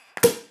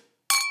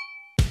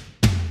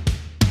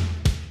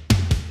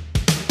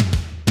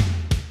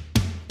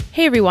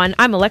Hey everyone,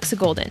 I'm Alexa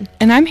Golden.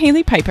 And I'm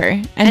Haley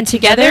Piper. And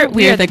together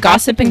we are the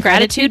Gossip and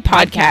Gratitude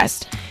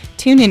Podcast.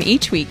 Tune in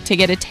each week to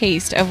get a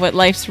taste of what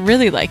life's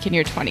really like in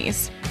your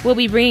 20s. We'll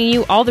be bringing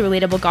you all the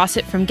relatable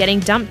gossip from getting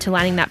dumped to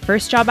landing that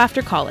first job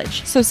after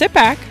college. So sit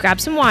back,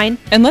 Grab some wine.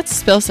 and let's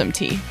spill some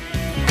tea.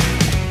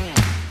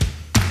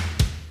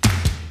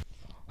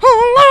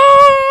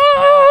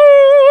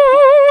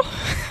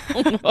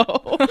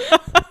 Whoa.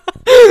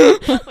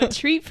 A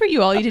treat for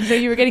you all. You didn't know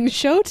you were getting a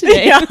show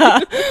today. Yeah.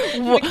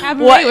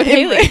 With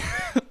Haley.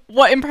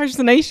 What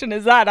impersonation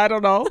is that? I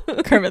don't know.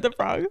 Kermit the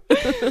Frog. I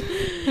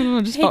don't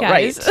know, just Hey felt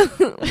guys,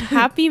 right.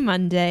 happy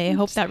Monday. I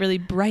hope that really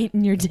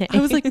brightened your day. I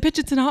was like, bitch,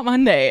 it's not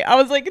Monday. I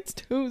was like, it's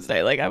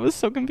Tuesday. Like, I was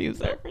so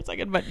confused there for a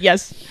second. But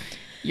yes,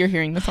 you're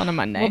hearing this on a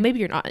Monday. well, maybe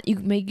you're not.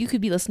 You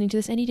could be listening to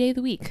this any day of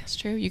the week. It's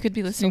true. You could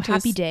be listening So to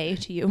happy this. day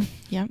to you.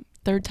 Yep.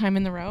 Third time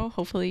in the row.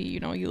 Hopefully,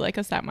 you like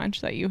us that much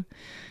that you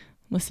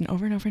listen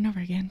over and over and over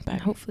again.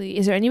 But Hopefully,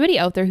 is there anybody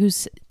out there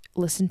who's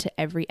listened to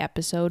every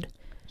episode?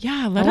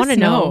 yeah, I let want us to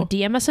know.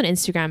 DM us on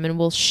Instagram and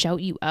we'll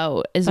shout you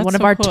out as That's one of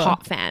so our cool.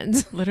 top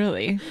fans.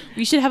 Literally.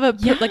 We should have a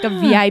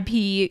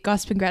VIP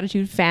Gossip and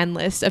Gratitude fan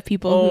list of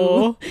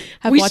people who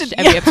have We watched should-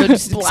 every yeah, episode.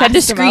 Just blast send a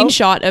them out.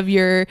 screenshot of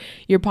your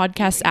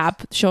podcast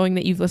app showing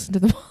that you've listened to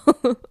them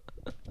all.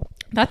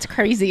 That's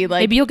crazy.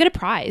 Like, Maybe you'll get a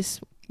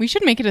prize. we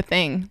should make it a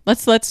thing.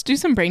 Let's do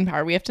some brain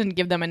power. We have to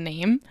give them a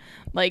name.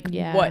 Like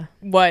Yeah.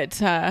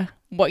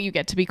 what you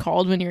get to be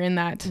called when you're in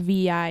that.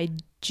 VIGs.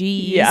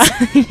 Yeah.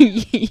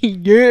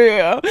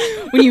 Yeah.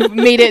 When you've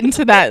made it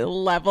into that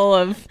level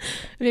of.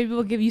 Maybe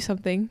we'll give you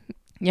something.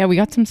 Yeah, we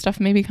got some stuff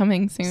maybe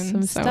coming soon.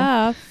 Some so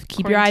stuff.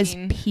 Keep your eyes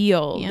quarantine.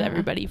 peeled, Yeah.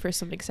 everybody, for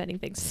some exciting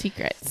things.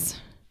 Secrets.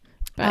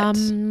 But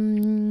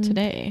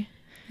today.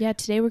 Yeah,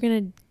 today we're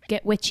going to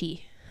get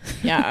witchy.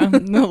 Yeah,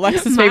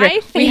 Alexa's My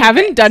favorite. We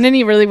haven't done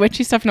any really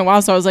witchy stuff in a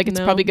while, so I was like, it's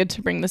No. probably good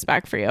to bring this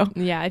back for you.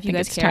 Yeah, if you think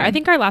guys it's care. I time.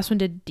 think our last one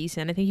did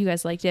decent. I think you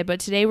guys liked it. But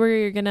today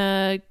we're going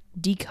to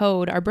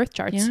decode our birth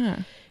charts. Yeah.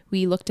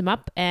 We looked them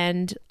up,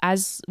 and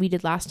as we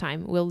did last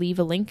time, we'll leave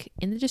a link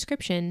in the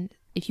description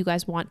if you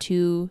guys want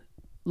to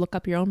look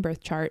up your own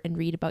birth chart and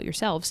read about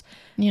yourselves.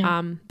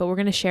 Yeah. But we're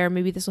going to share.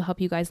 Maybe this will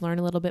help you guys learn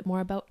a little bit more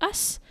about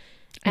us.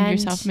 And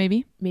yourself,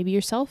 maybe. Maybe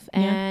yourself.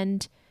 Yeah.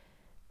 And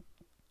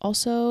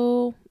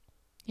also...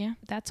 Yeah.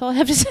 That's all I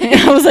have to say.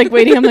 I was like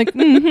waiting. I'm like,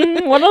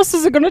 what else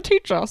is it going to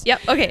teach us?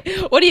 Yep.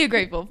 Okay. What are you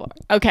grateful for?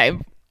 Okay.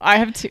 I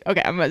have to.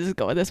 Okay. I'm going to just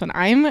go with this one.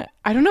 I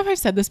don't know if I've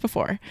said this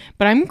before,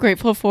 but I'm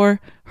grateful for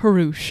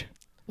Harush.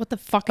 What the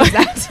fuck is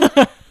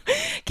that?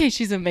 Okay.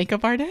 She's a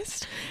makeup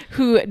artist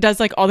who does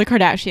like all the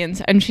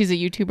Kardashians, and she's a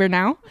YouTuber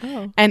now.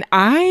 Oh. And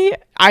I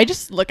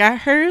just look at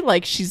her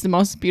like she's the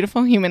most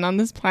beautiful human on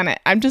this planet.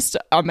 I'm just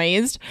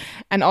amazed.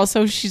 And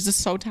also she's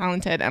just so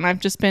talented. And I've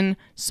just been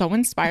so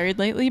inspired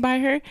lately by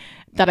her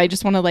that I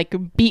just want to like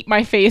beat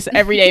my face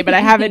every day, but I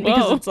haven't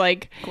because Whoa. it's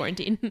like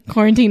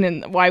Quarantine.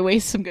 and why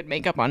waste some good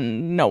makeup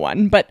on no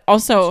one? But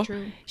also That's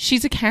true.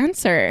 she's a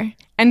Cancer.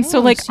 And so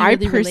Oh, like so you I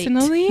really relate.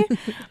 personally,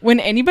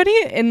 when anybody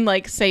in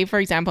like, say for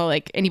example,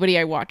 like anybody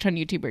I watch on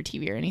YouTube or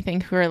TV or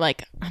anything who are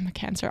like, I'm a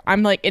Cancer,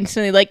 I'm like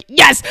instantly like,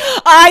 yes,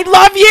 I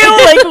love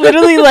you. Like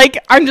literally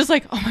like, I'm just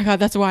like, oh my God,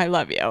 that's why I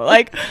love you.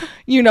 Like,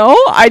 she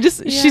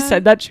Yeah.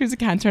 said that she was a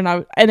Cancer and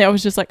I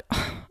was just like,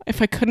 if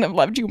I couldn't have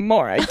loved you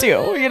more, I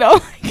do,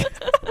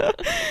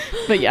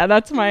 But yeah,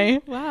 that's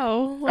my,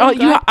 Wow.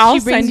 I'll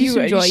she brings send you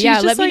some joy. she's Yeah,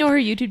 just let me like- know her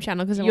YouTube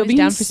channel because I'm you'll always be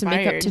down for some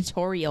makeup inspired.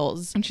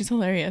 tutorials. and she's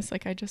hilarious.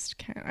 Like I just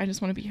can't, I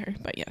just want to be her,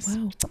 but yes.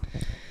 Wow.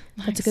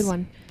 That's a good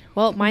one.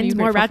 Well, are mine's you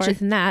more grateful ratchet for?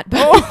 than that. But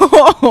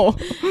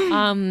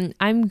Oh.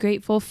 I'm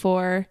grateful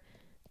for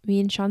me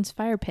and Sean's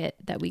fire pit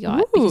that we got.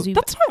 Ooh, because we've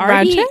that's not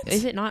already, ratchet.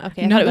 Is it not?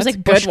 Okay. I No, thought it was that's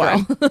like a bush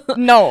good girl.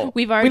 one. No,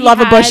 We've already love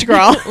a bush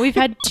girl. We've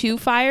had 2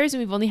 fires and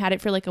we've only had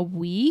it for like a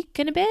week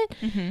and a bit.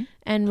 Mm-hmm.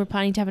 And we're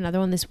planning to have another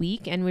one this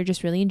week, and we're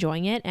just really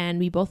enjoying it. And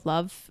we both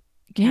love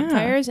Yeah.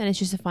 campfires, and it's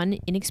just a fun,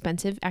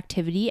 inexpensive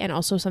activity, and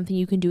also something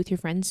you can do with your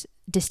friends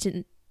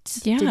distantly.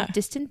 Yeah.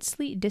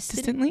 Distantly.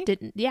 Distantly?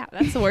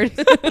 That's the word.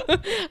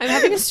 I'm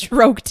having a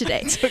stroke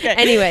today. Okay.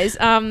 Anyways,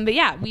 but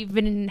yeah, we've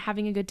been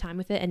having a good time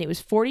with it, and it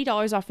was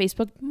 $40 off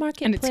Facebook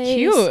Marketplace. And it's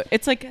cute.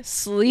 It's like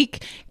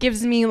sleek,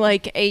 gives me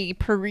like a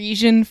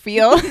Parisian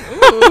feel.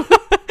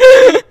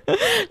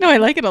 No, I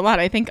like it a lot.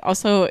 I think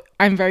also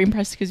I'm very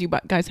impressed because you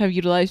guys have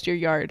utilized your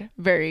yard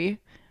very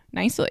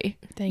nicely.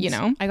 Thanks. You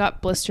know, I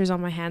got blisters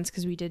on my hands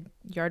because we did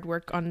yard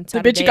work on the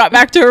Saturday. bitch got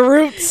back to her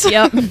roots.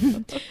 Yep.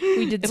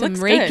 We did It some looks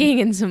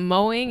raking and some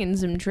mowing and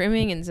some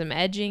trimming and some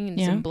edging and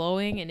Yeah. some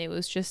blowing, and it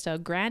was just a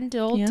grand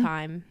old Yeah.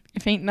 time.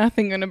 If ain't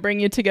nothing gonna bring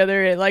you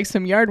together at like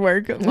some yard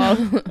work, well,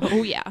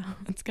 Oh yeah.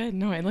 it's good.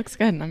 No, it looks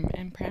good. And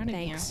I'm proud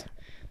Thanks. of you.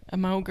 A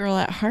Mo girl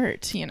at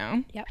heart, Yep.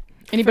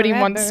 Anybody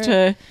wants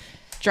Forever. to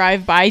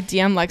drive by,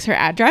 DM Lex her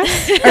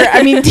address. Or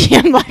I mean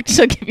DM Lex,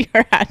 she'll give you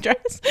her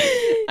address.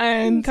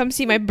 And Come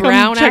see my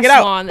brown check ass it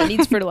out. lawn that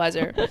needs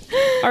fertilizer.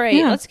 All right,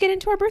 Yeah. let's get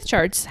into our birth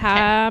charts.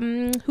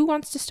 Who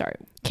wants to start?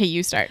 okay,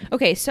 you start.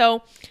 Okay,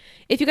 so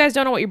if you guys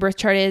don't know what your birth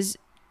chart is,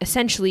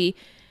 essentially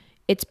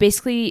it's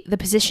basically the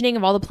positioning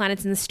of all the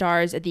planets and the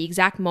stars at the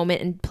exact moment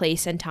and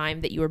place and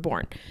time that you were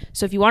born.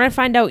 So if you want to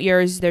find out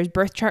yours, there's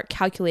birth chart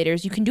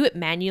calculators. You can do it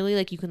manually,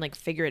 like you can like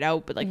figure it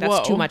out, but like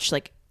that's too much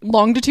like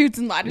longitudes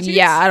and latitudes.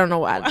 Yeah, I don't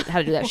know how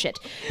to do that shit.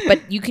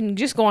 But you can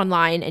just go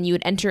online and you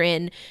would enter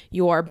in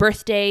your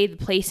birthday, the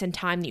place and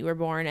time that you were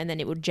born, and then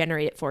it would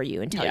generate it for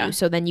you and tell you.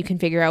 So then you can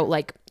figure out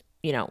like,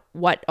 you know,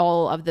 what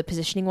all of the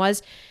positioning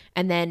was.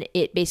 And then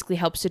it basically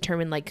helps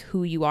determine like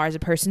who you are as a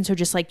person. So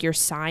just like your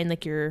sign,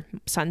 like your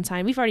sun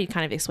sign. We've already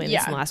kind of explained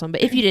this in the last one.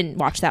 But if you didn't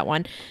watch that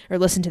one or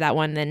listen to that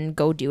one, then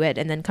go do it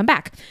and then come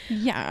back.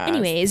 Yeah.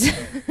 Anyways,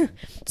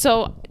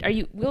 so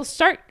we'll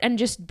start and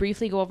just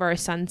briefly go over our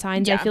sun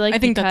signs. Yeah, I feel like I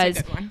think because that's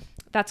a good one.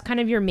 That's kind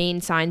of your main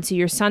sign. So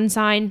your sun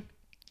sign.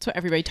 That's what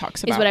everybody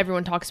talks about. Is what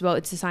everyone talks about.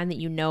 It's the sign that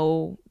you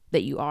know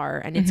that you are.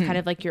 And it's kind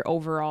of like your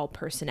overall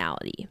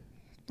personality.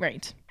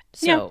 Right.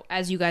 So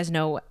as you guys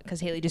know, because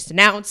Haley just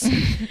announced,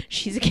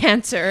 she's a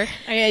Cancer.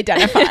 I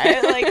identify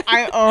like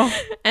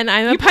and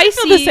I'm a you Pisces.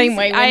 Feel the same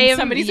way when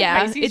somebody's a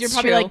Pisces. You're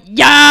probably true. like,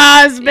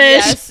 yes, bitch.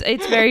 Yes,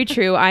 it's very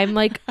true. I'm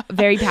like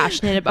very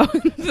passionate about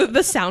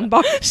the sound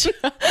box.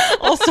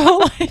 Also,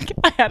 like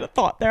I had a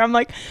thought there. I'm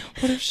like,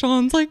 what if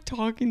Sean's like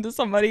talking to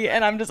somebody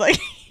and I'm just like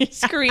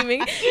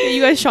screaming?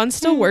 You guys, Sean's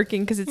still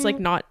working because it's like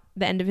not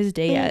the end of his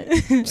day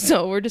yet,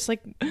 so we're just like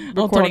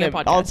recording a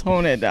podcast. I'll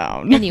tone it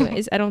down.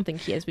 Anyways, I don't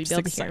think he is. We'd be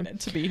able to hear him.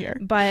 To be here,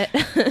 but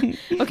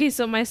okay.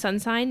 So my sun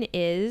sign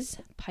is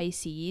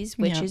Pisces,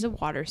 which is a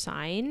water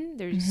sign.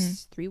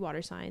 There's 3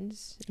 water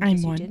signs. In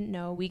case you didn't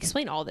know, we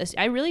explain all this.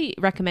 I really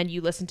recommend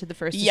you listen to the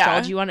first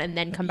astrology one and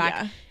then come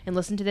back and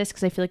listen to this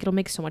because I feel like it'll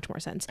make so much more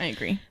sense. I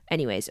agree.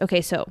 Anyways,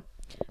 okay, so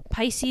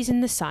Pisces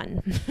in the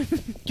sun.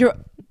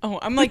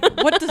 I'm like,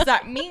 what does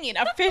that mean?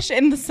 A fish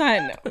in the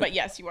sun. But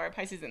yes, you are a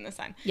Pisces in the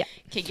sun. Yeah.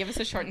 Okay, give us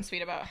a short and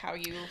sweet about how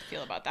you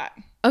feel about that.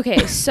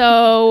 Okay,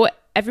 so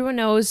everyone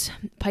knows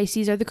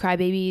Pisces are the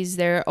crybabies.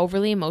 They're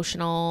overly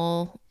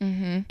emotional.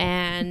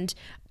 And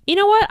you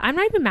know what? I'm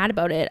not even mad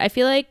about it. I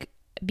feel like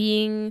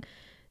being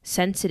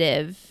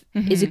sensitive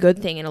is a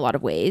good thing in a lot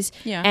of ways.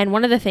 Yeah. And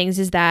one of the things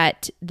is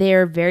that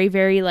they're very,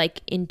 very like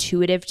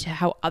intuitive to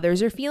how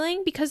others are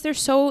feeling because they're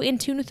so in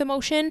tune with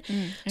emotion.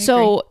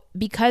 So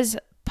because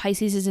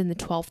Pisces is in the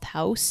 12th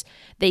house,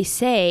 they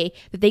say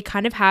that they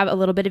kind of have a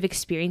little bit of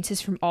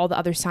experiences from all the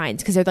other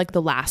signs because they're like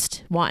the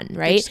last one,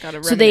 right? Just got a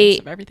remnants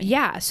of everything.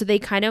 Yeah, so they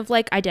kind of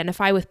like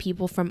identify with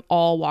people from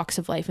all walks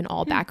of life and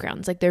all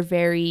backgrounds. Like they're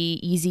very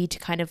easy to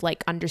kind of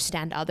like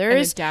understand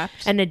others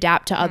and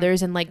adapt to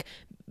others and like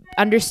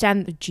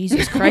understand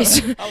Jesus Christ.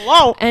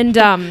 Hello.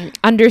 And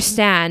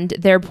understand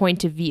their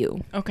point of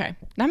view. Okay,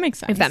 that makes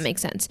sense. If that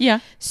makes sense. Yeah.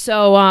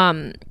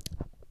 So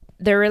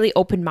they're really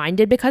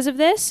open-minded because of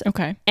this.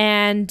 Okay.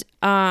 And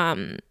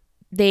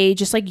they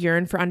just like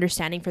yearn for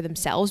understanding for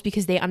themselves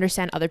because they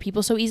understand other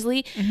people so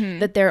easily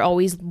that they're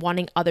always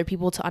wanting other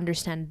people to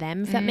understand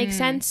them, if that makes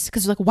sense.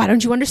 Because like, why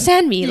don't you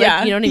understand me? Yeah.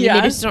 Like, you know what I mean?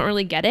 They just don't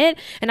really get it.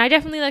 And I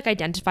definitely like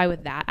identify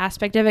with that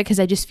aspect of it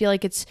because I just feel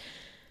like it's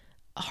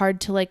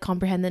hard to like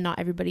comprehend that not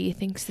everybody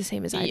thinks the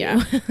same as I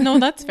do. No,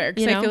 that's fair.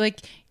 Because You know? I feel like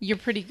you're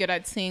pretty good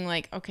at seeing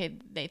like, okay,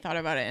 they thought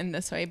about it in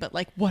this way, but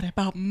like, what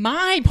about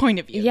my point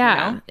of view?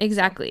 Yeah, you know?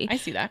 exactly. I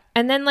see that.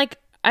 And then like,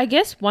 I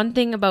guess one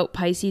thing about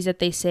Pisces that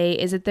they say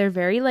is that they're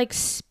very like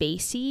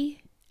spacey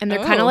and they're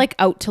kind of like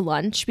out to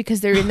lunch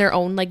because they're in their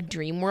own like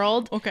dream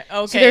world. Okay.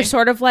 So they're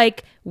sort of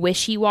like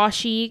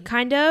wishy-washy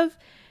kind of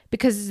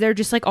because they're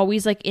just like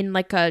always like in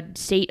like a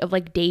state of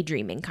like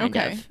daydreaming kind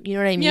of. You know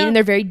what I mean? Yeah. And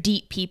they're very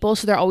deep people.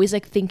 So they're always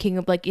like thinking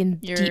of like in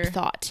deep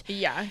thought.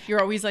 Yeah.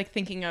 You're always like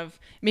thinking of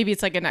maybe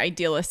it's like an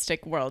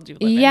idealistic world you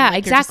live in. Yeah, Like,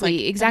 exactly.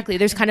 like, exactly.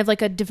 There's kind of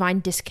like a divine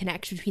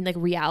disconnect between like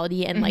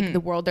reality and like the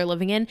world they're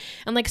living in.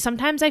 And like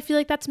sometimes I feel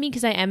like that's me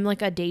because I am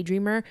like a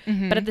daydreamer.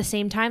 But at the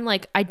same time,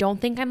 like I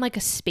don't think I'm like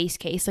a space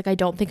case. Like I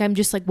don't think I'm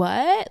just like,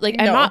 what? Like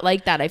I'm not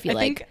like that, I feel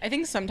like. I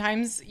think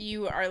sometimes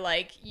you are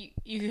like,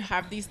 you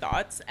have these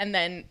thoughts and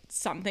then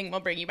something will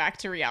bring you back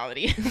to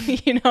reality.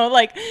 You know,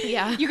 like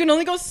you can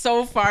only go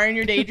so far in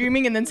your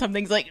daydreaming and then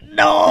something's like,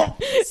 no.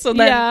 So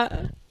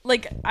then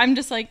like I'm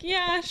just like,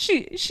 yeah,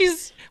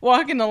 she's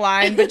walking the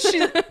line, but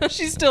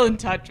she's still in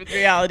touch with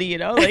reality, you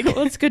know? Like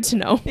Well, it's good to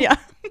know. Yeah.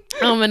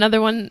 Another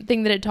one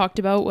thing that it talked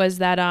about was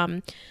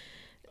that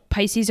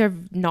Pisces are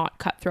not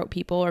cutthroat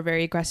people or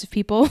very aggressive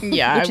people.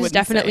 Yeah, which is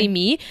definitely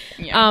me.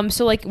 Yeah.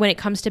 So like when it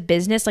comes to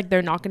business, like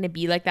they're not going to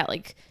be like that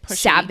like Pushy.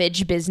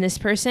 savage business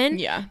person.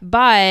 Yeah.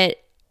 But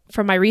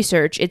from my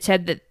research, it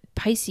said that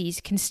Pisces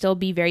can still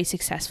be very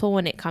successful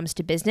when it comes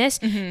to business,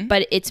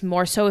 but it's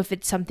more so if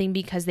it's something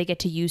because they get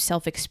to use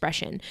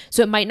self-expression.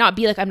 So it might not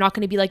be like, I'm not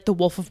going to be like the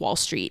Wolf of Wall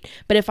Street,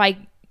 but if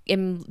I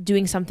am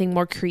doing something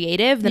more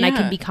creative, then I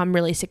can become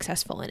really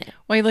successful in it.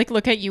 Well, I like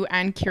look at you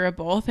and Kira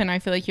both, and I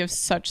feel like you have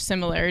such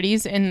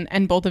similarities,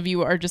 and both of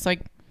you are just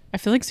like, I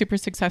feel like super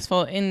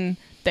successful in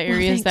the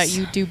areas that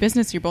you do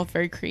business. You're both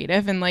very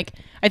creative, and like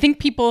I think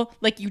people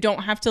like you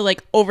don't have to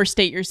like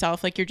overstate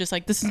yourself. Like you're just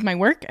like, this is my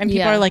work, and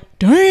people are like,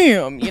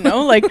 damn, you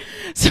know, like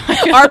so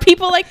are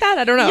people like that?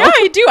 I don't know. Yeah,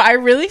 I do. I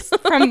really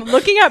from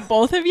looking at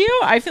both of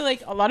you, I feel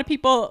like a lot of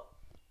people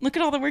look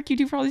at all the work you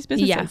do for all these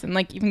businesses. Yeah. And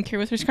like even Cure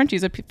with her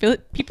scrunchies,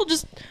 people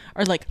just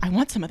are like, I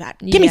want some of that.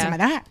 Give me some of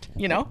that,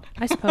 you know?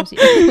 I suppose.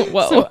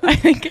 Whoa. So I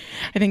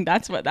think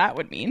that's what that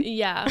would mean.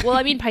 Yeah. Well,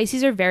 I mean,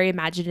 Pisces are very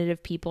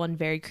imaginative people and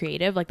very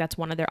creative. Like that's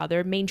one of their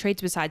other main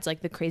traits besides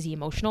like the crazy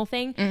emotional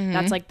thing.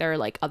 That's like their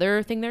like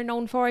other thing they're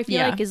known for, I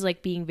feel like, is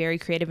like being very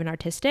creative and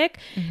artistic.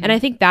 And I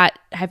think that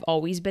I've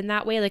always been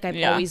that way. Like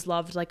I've always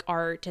loved like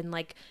art and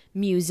like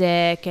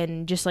music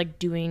and just like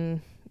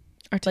doing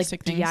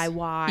Artistic like things.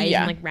 DIY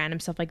and like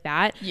random stuff like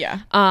that. Yeah.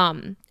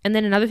 And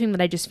then another thing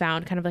that I just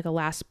found, kind of like a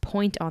last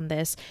point on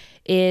this,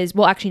 is,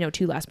 well, actually no,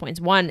 two last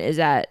points. One is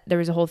that there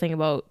was a whole thing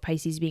about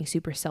Pisces being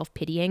super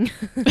self-pitying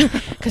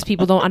because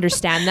people don't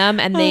understand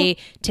them, and they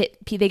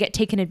get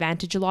taken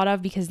advantage a lot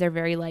of because they're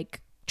very like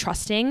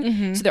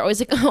trusting. So they're always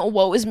like, oh,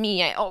 woe is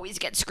me, I always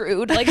get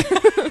screwed. Like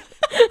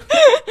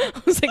I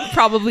was like,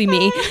 probably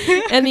me.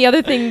 And the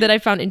other thing that I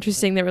found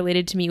interesting that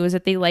related to me was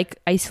that they like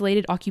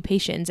isolated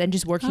occupations and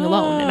just working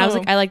alone. And I was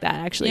like, I like that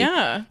actually.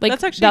 Yeah. Like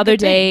that's actually the other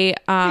day,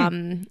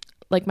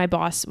 like my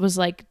boss was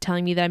like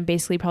telling me that I'm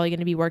basically probably going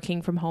to be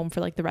working from home for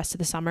like the rest of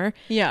the summer.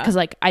 Yeah. Because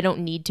like I don't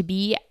need to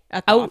be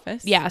at the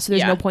office. Yeah. So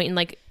there's no point in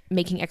like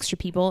making extra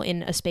people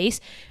in a space.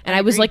 And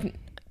I was agree. like,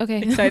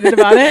 okay, excited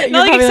about it.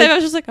 Not like excited. I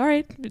was just like, all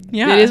right,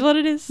 yeah, it is what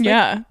it is. Like,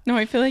 yeah. No,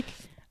 I feel like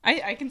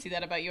I can see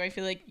that about you. I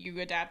feel like you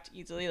adapt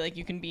easily. Like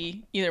you can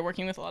be either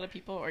working with a lot of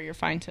people or you're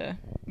fine to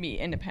be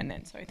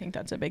independent. So I think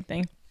that's a big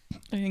thing.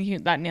 I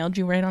think that nailed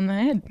you right on the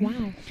head.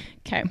 Wow.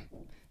 Okay.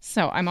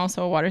 So I'm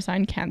also a water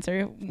sign,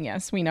 Cancer.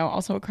 Yes, we know.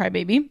 Also a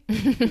crybaby.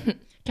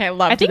 Okay,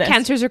 I think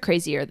Cancers are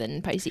crazier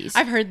than Pisces.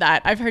 I've heard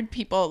that. I've heard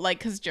people like,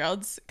 because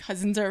Gerald's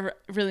cousins are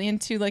really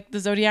into like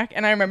the zodiac,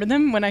 and I remember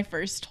them when I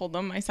first told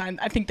them my sign.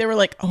 I think they were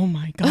like, "Oh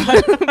my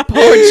god,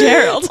 poor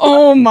Gerald."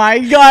 Oh my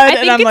god, I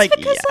think it's like,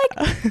 because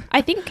like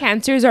I think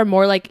Cancers are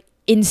more like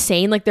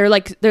insane. Like they're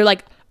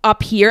like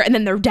up here and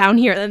then they're down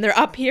here and then they're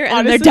up here and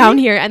then they're down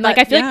here, and like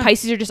I feel like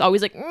Pisces are just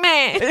always like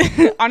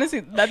meh. Honestly,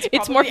 that's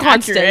it's more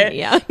constant. Accurate,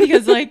 yeah,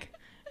 because like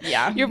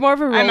you're more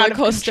of a roller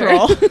coaster.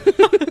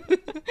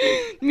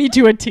 Me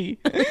to a T.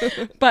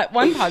 But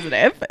one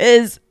positive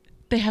is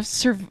they have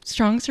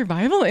strong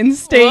survival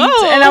instinct.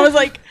 Whoa. And I was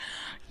like,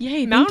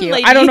 yay, thank you.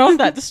 Lady. I don't know if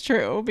that's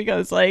true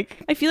because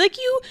like I feel like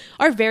you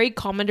are very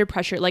calm under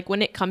pressure. Like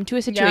when it comes to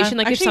a situation,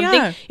 like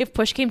actually, if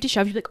push came to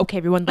shove, you're like, okay,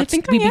 everyone, let's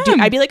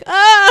I'd be like,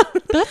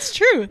 that's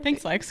true.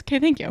 Thanks, Lex. Okay,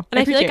 thank you. And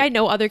I feel like I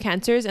know other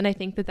Cancers, and I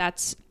think that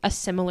that's a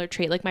similar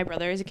trait. Like my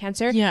brother is a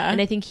Cancer,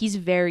 and I think he's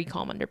very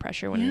calm under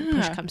pressure when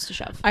push comes to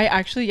shove. I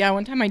actually,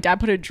 one time my dad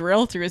put a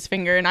drill through his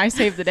finger, and I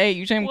saved the day.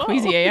 Usually I'm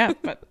queasy AF,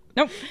 but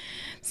nope.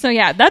 So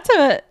yeah,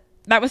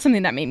 that was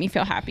something that made me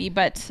feel happy.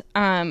 But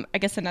I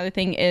guess another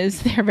thing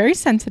is they're very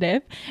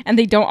sensitive and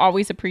they don't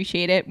always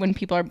appreciate it when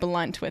people are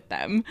blunt with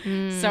them.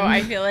 So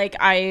I feel like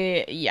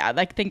I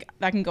think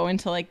that can go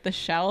into like the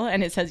shell,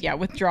 and it says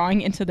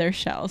withdrawing into their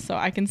shell. So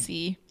I can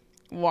see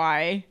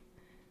why.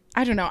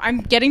 I don't know.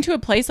 I'm getting to a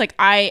place like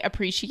I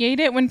appreciate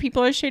it when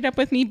people are straight up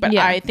with me, but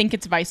I think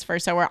it's vice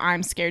versa where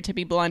I'm scared to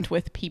be blunt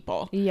with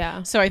people.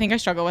 Yeah. So I think I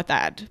struggle with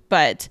that.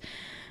 But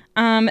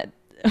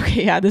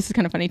okay, yeah, this is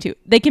kind of funny too.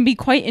 They can be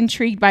quite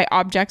intrigued by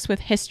objects with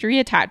history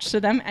attached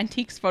to them,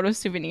 antiques, photos,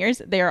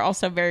 souvenirs. They are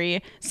also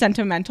very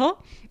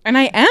sentimental. And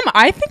I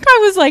think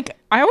I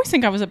always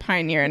think I was a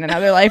pioneer in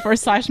another life, or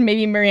 /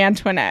 maybe Marie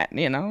Antoinette,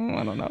 you know,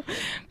 I don't know.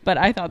 But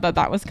I thought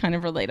that was kind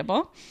of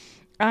relatable.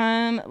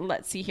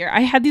 Let's see here.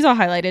 I had these all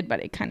highlighted,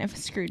 but it kind of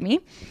screwed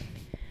me.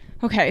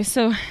 Okay,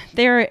 so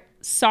they're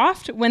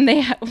soft when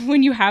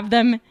you have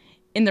them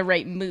in the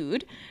right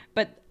mood,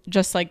 but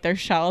just like their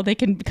shell, they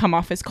can come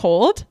off as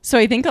cold. So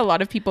I think a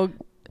lot of people,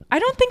 I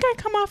don't think I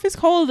come off as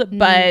cold,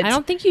 but I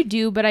don't think you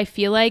do, but I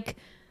feel like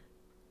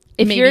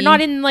if you're not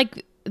in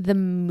like the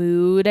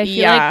mood, I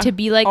feel like to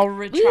be like I'll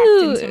retract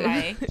into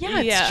my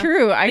it's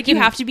true. Like you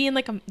have to be in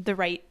like the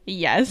right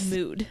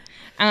mood.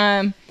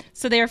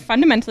 So they are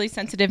fundamentally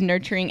sensitive,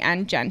 nurturing,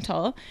 and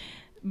gentle.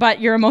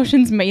 But your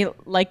emotions may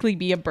likely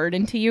be a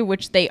burden to you,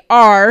 which they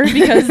are,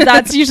 because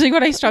that's usually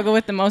what I struggle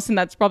with the most, and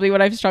that's probably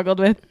what I've struggled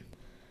with.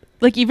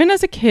 Like, even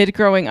as a kid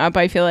growing up,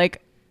 I feel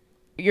like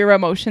your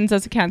emotions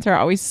as a Cancer are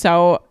always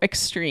so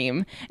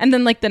extreme. And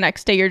then, like, the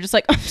next day, you're just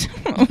like,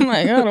 oh,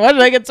 my God, why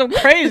did I get so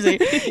crazy?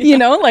 You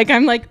know? Like,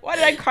 I'm like, why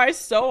did I cry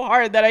so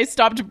hard that I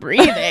stopped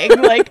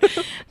breathing? Like,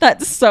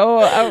 that's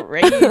so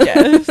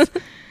outrageous.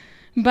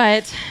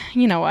 But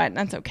you know what?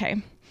 That's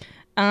okay.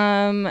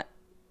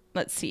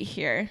 Let's see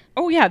here.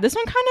 Oh, yeah. This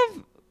one kind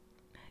of,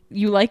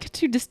 you like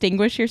to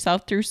distinguish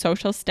yourself through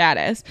social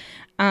status.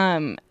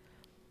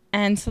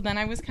 And so then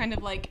I was kind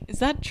of like, is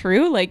that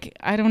true? Like,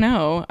 I don't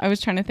know. I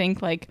was trying to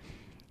think, like,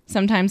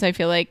 sometimes I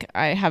feel like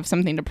I have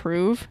something to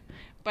prove,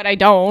 but I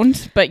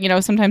don't. But, you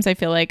know, sometimes I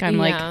feel like I'm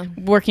like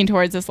working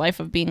towards this life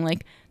of being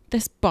like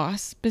this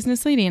boss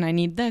business lady, and I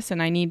need this,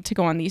 and I need to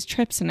go on these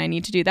trips, and I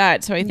need to do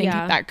that. So I think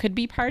that could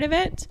be part of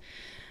it.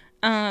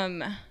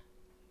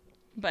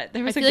 But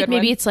there was I feel like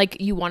maybe it's like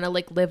you want to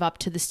like live up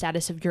to the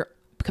status of your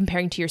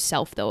comparing to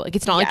yourself though. Like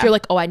it's not like Yeah. you're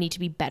like, oh, I need to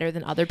be better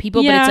than other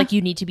people, but Yeah. it's like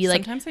you need to be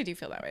like, Sometimes I do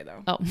feel that way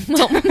though. oh,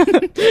 well,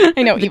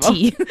 I know, the evil.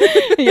 tea.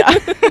 Yeah.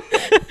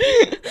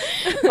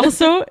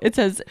 Also, it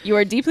says you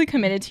are deeply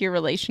committed to your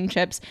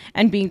relationships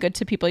and being good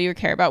to people you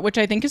care about, which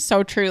I think is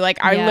so true.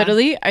 Like I Yeah.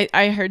 literally,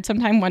 I heard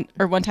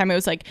one time I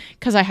was like,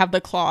 because I have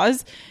the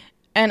claws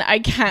and I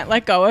can't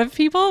let go of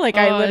people. Like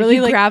I literally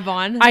you like grab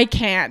on. I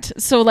can't.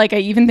 So like I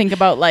even think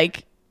about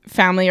like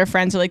family or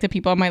friends or like the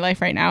people in my life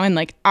right now, and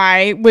like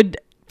I would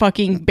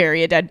fucking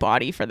bury a dead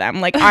body for them.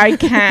 Like I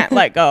can't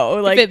let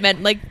go. Like if it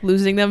meant like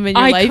losing them in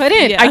your I life.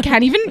 couldn't. Yeah. I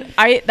can't even.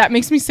 That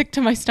makes me sick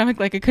to my stomach.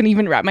 Like I couldn't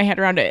even wrap my head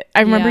around it.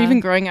 I remember Yeah. even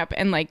growing up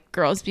and like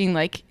girls being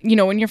like, you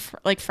know, when your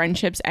like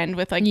friendships end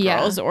with like Yeah.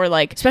 girls or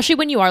like Especially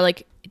when you are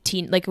like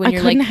teen, like when I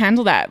you're couldn't like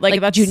handle that.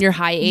 Like that's junior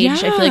high age. I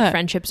feel Yeah. like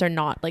friendships are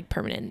not like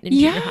permanent in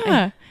junior high.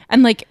 Yeah,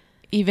 and like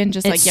even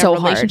just It's like so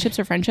hard. relationships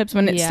or friendships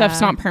when Yeah.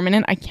 stuff's not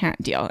permanent, I can't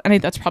deal.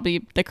 And that's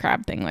probably the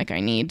crab thing. Like I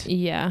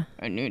Yeah.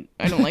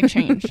 don't like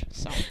change.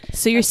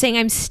 So you're saying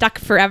I'm stuck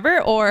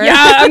forever, or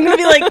Yeah, I'm gonna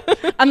be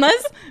like,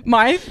 unless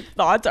my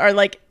thoughts are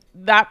like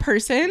that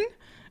person,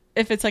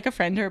 if it's like a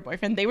friend or a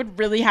boyfriend, they would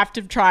really have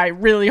to try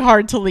really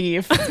hard to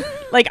leave.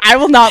 Like I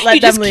will not let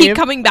you them just leave. keep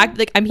coming back.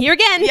 Like I'm here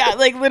again. Yeah,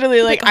 like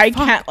literally, like Like,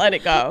 oh, I fuck. can't let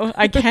it go.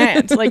 I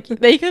can't. Like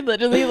they could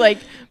literally like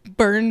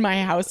burn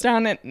my house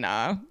down. And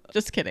nah,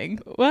 just kidding.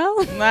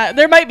 Well,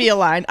 There might be a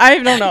line. I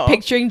don't know.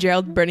 picturing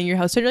Gerald burning your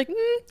house, and you're like,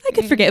 I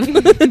could forgive.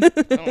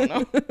 I don't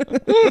know.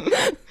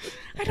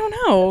 I don't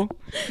know.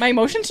 My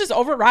emotions just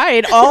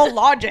override all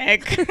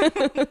logic.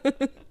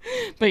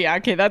 But yeah,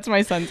 okay, that's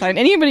my sun sign.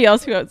 Anybody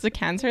else who has a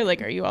Cancer,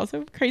 like, are you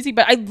also crazy?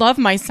 But I love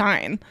my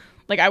sign.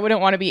 Like, I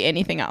wouldn't want to be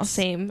anything else.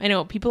 Same. I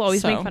know people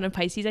always make So. fun of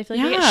Pisces. I feel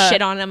like I Yeah. get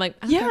shit on. And I'm like,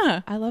 I don't Yeah.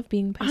 care. I love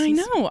being Pisces. I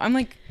know. I'm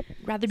like,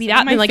 Rather be some that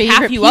of my than like favorite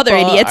half you other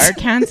people idiots. are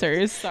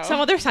Cancers. So. Some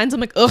other signs, I'm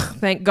like, ugh,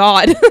 thank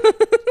God.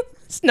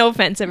 It's no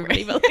offense,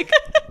 everybody, but like,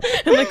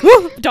 I'm like,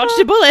 whoo, dodged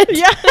a bullet.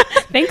 Yeah.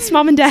 Thanks,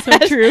 mom and dad. So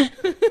true.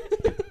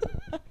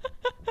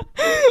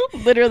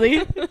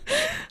 Literally.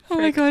 Oh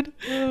my God.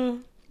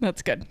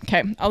 That's good.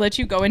 Okay, I'll let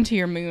you go into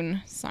your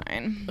moon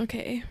sign.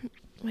 Okay,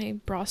 my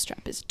bra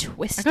strap is I got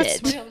twisted.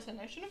 sweaty all of a sudden.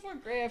 I should have worn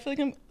gray. I feel like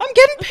I'm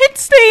getting pit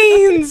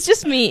stains. It's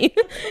just me.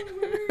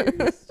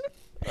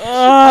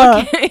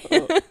 Ugh. Okay.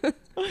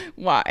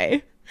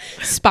 Why?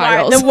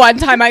 Spirals. The one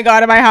time I got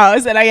to my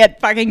house and I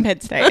get fucking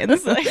pit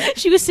stains. Like,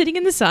 She was sitting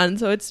in the sun,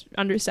 so it's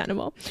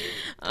understandable.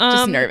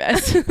 just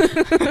nervous.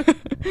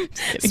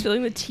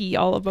 Spilling the tea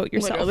all about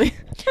yourself. Literally.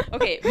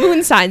 Okay,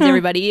 moon signs,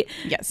 everybody.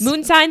 Yes.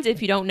 Moon signs,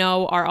 if you don't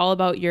know, are all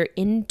about your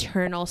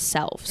internal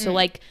self. So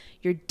like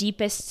your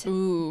deepest,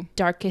 Ooh.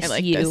 darkest I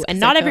like you. this 'cause And I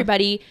not feel-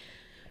 everybody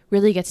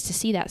really gets to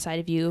see that side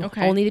of you.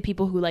 Okay. Only the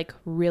people who like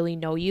really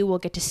know you will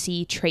get to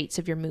see traits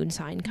of your moon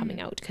sign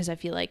coming out, because I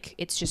feel like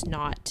it's just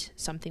not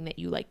something that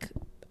you like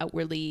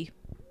outwardly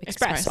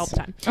express all the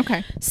time.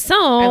 Okay. So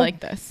I like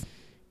this.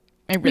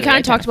 I really we kind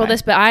of talked about identify.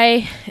 this, but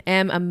I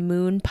am a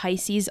moon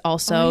Pisces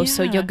also. Oh,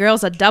 So yeah. your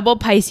girl's a double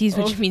Pisces,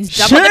 which Oh, means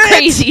double the shit.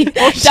 crazy,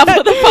 Oh,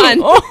 double the fun.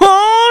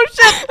 Oh,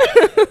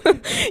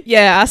 shit.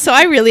 Yeah, so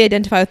I really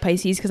identify with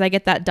Pisces because I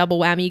get that double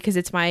whammy because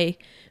it's my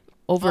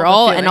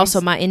overall and feelings.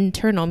 also my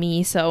internal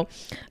me. So,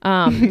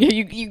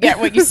 you get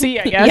what you see,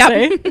 I guess.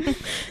 Yep. Eh?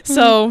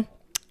 so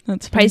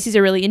That's fine. Pisces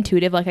are really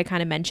intuitive, like I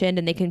kind of mentioned,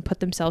 and they can put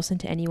themselves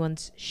into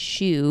anyone's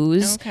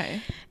shoes.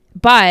 Okay.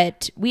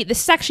 But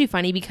this is actually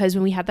funny because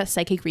when we had that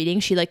psychic reading,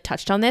 she like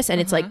touched on this, and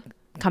it's like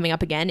coming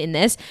up again in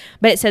this.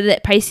 But it said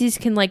that Pisces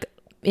can like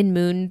in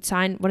moon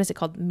sign, what is it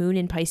called? Moon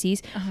in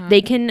Pisces.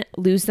 They can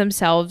lose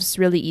themselves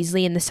really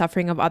easily in the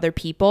suffering of other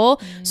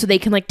people. So they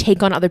can like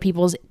take on other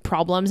people's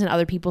problems and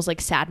other people's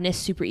like sadness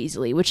super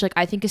easily, which like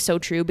I think is so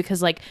true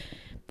because like,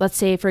 let's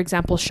say for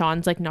example,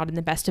 Sean's like not in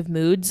the best of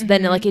moods,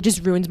 then like it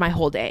just ruins my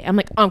whole day. I'm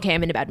like, okay,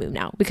 I'm in a bad mood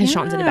now because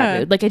Sean's in a bad Yeah.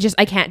 mood. Like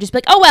I can't just be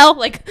like, oh well,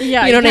 like,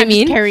 Yeah. you know what I can't just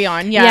mean? Carry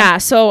on. Yeah. Yeah,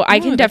 so I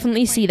Ooh, can that's a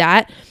definitely good see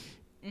that.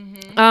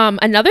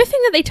 Another thing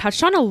that they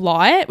touched on a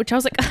lot, which I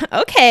was like,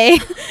 okay,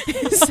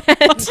 is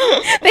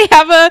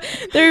that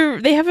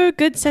they have a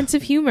good sense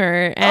of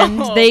humor,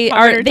 and Oh, they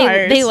pumping their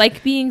tires. they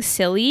like being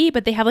silly,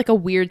 but they have like a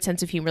weird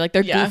sense of humor. Like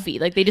they're Yeah. goofy,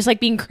 like they just like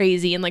being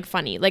crazy and like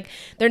funny. Like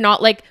they're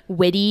not like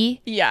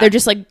witty. Yeah. they're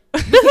just like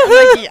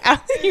yeah.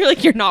 you're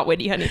like you're not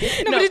witty, honey.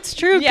 No, but it's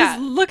true. Yeah.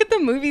 Yeah. Look at the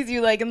movies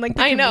you like and like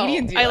the I know.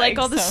 comedians you I like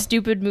all the so.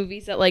 stupid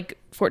movies that like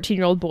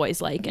 14-year-old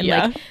boys like, and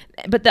Yeah. like.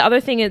 But the other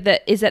thing is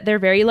that they're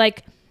very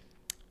like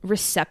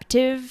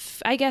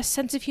receptive, I guess,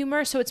 sense of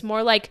humor. So it's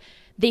more like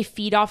they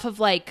feed off of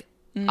like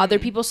other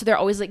people, so they're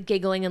always like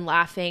giggling and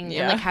laughing and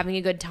Yeah. like having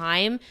a good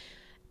time.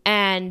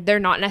 And they're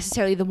not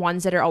necessarily the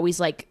ones that are always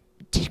like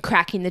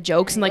cracking the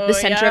jokes and like the Oh,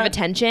 center of yeah.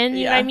 attention.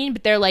 You know Yeah. what I mean?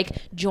 But they're like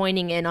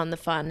joining in on the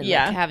fun and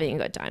Yeah. like having a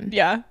good time.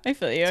 Yeah, I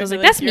feel you. So I was feel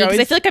like, that's me you're because I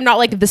always- feel like I'm not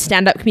like the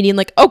stand-up comedian.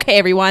 Like, okay,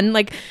 everyone,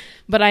 like,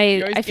 but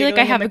you're always I feel like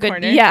I giggling in have the a good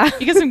corner. yeah.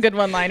 You get some good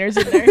one-liners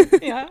in there.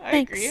 Yeah, I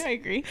Thanks. agree. I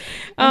agree.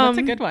 Oh, that's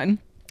a good one.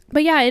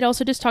 But yeah, it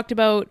also just talked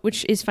about,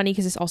 which is funny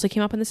because this also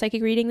came up in the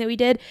psychic reading that we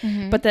did,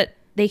 but that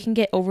they can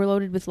get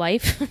overloaded with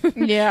life.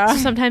 Yeah. So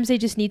sometimes they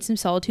just need some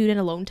solitude and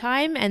alone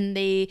time, and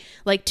they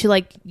like to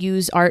like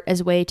use art as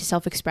a way to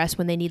self-express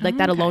when they need like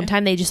that alone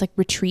time. They just like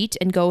retreat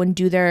and go and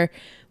do their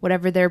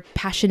whatever their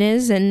passion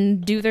is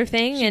and do their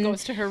thing. She and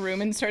goes to her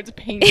room and starts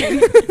painting.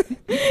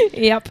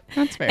 Yep.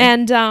 That's fair.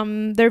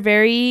 And they're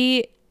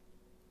very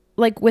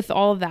like with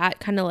all of that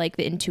kind of like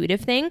the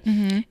intuitive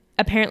thing.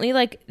 Apparently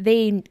like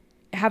they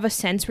have a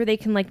sense where they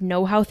can like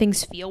know how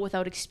things feel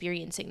without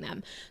experiencing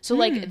them. So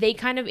like they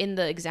kind of, in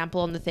the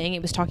example on the thing,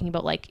 it was talking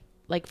about like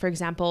for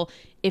example,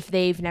 if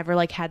they've never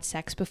like had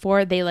sex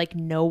before, they like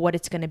know what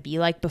it's going to be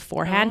like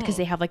beforehand because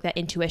they have like that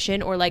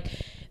intuition. Or like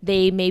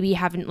they maybe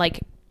haven't like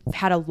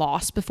had a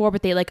loss before,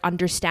 but they like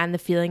understand the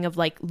feeling of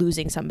like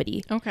losing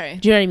somebody. Okay.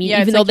 Do you know what I mean?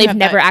 Yeah, even though they've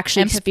never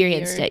actually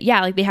experienced or... it.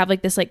 Yeah, like they have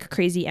like this like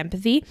crazy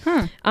empathy.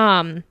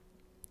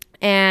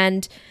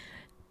 And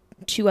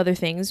two other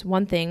things.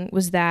 One thing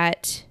was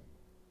that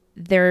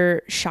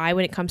they're shy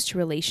when it comes to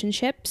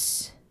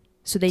relationships.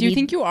 So they Do you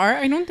think you are?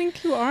 I don't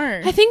think you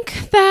are. I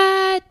think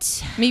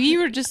that maybe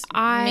you were just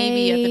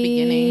maybe at the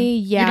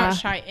beginning. Yeah. You're not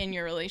shy in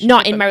your relationship.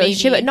 Not in my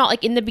relationship, but not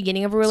like in the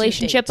beginning of a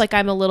relationship. Like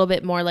I'm a little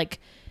bit more like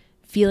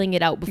feeling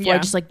it out before I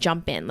just like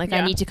jump in. Like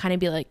I need to kind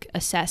of be like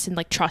assess and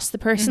like trust the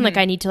person. Like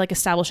I need to like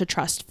establish a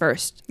trust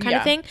first kind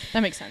of thing. That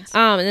makes sense.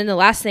 And then the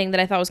last thing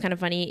that I thought was kind of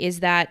funny is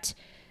that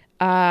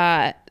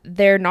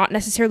they're not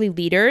necessarily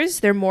leaders.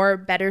 They're more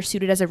better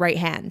suited as a right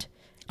hand.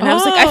 And I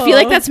was like, I feel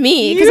like that's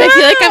me. Because I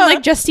feel like I'm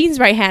like Justine's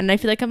right hand. And I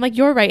feel like I'm like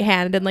your right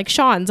hand. And like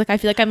Sean's. Like I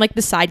feel like I'm like the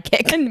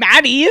sidekick. And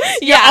Maddie's.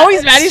 Yeah,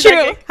 always Maddie's.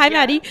 True. Hi,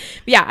 Maddie. But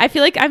yeah, I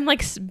feel like I'm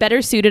like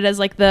better suited as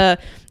like the,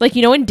 like,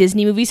 you know, in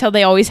Disney movies, how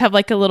they always have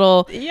like a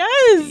little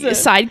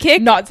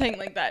sidekick. Not saying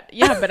like that.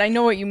 Yeah, but I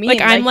know what you mean. Like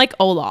I'm like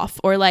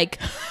Olaf or like,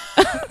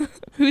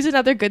 who's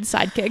another good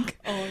sidekick?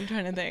 Oh, I'm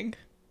trying to think.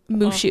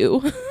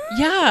 Mushu.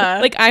 Yeah.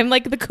 Like I'm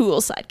like the cool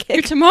sidekick.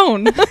 You're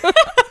Timon.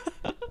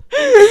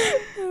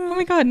 Oh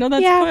my god, no,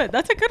 that's good.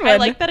 That's a good one. I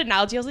like that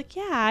analogy. I was like,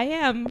 yeah, I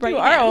am. Right, you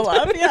are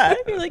Olaf. Yeah,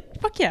 you're like,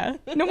 fuck yeah,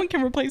 no one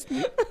can replace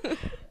me.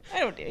 I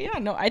don't. Yeah,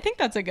 no, I think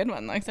that's a good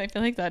one. Like, I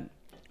feel like that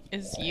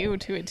is you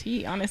to a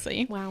T.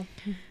 Honestly. Wow.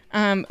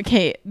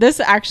 Okay, this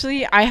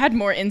actually, I had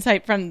more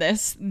insight from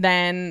this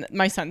than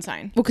my sun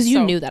sign. Well, because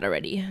you knew that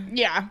already.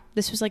 Yeah,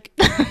 this was like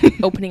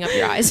opening up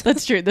your eyes.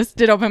 That's true. This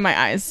did open my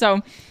eyes.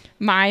 So.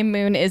 My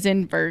moon is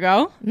in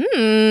Virgo.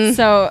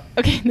 So,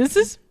 okay, this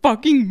is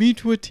fucking me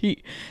to a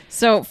T.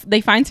 So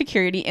they find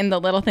security in the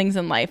little things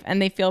in life,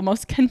 and they feel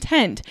most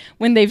content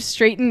when they've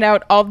straightened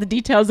out all the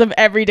details of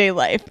everyday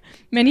life.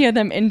 Many of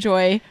them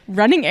enjoy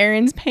running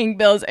errands, paying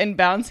bills, and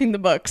balancing the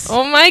books.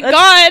 Oh my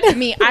God.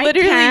 Me, I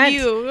literally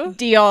can't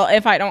deal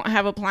if I don't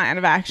have a plan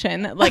of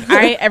action. Like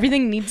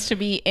everything needs to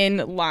be in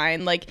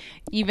line. Like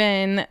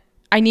even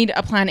I need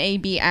a plan A,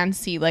 B, and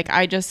C. Like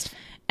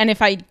and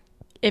if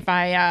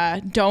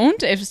I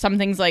don't, if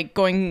something's like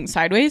going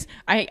sideways,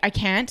 I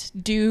can't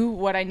do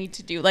what I need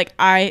to do. Like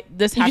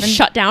this happened.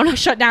 Shut down. I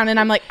shut down, and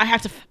I'm like, I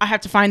have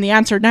to find the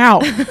answer now.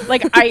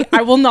 Like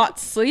I will not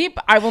sleep.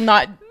 I will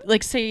not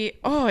like say,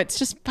 oh, it's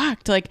just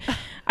fucked. Like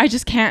I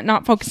just can't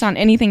not focus on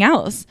anything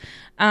else.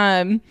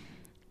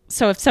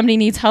 So if somebody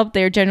needs help,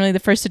 they're generally the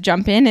first to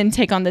jump in and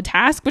take on the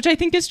task, which I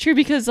think is true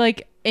because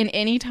like in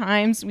any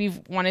times we've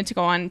wanted to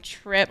go on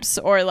trips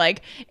or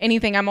like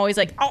anything, I'm always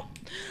like, oh,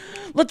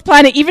 let's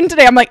plan it. Even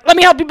today, I'm like, let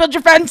me help you build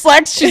your fence,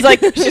 Lex. She's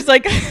like,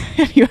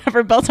 have you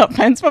ever built a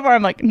fence before?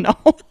 I'm like, no,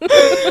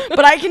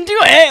 but I can do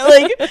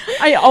it. Like,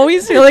 I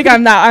always feel like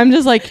I'm that. I'm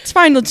just like, it's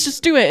fine. Let's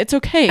just do it. It's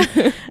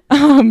okay.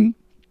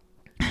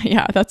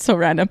 Yeah, that's so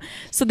random.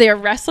 So they are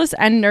restless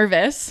and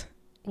nervous.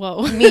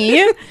 Whoa.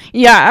 Me?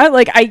 Yeah,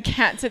 like I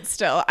can't sit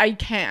still. I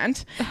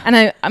can't.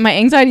 And my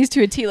anxiety is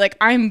to a T. Like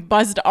I'm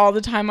buzzed all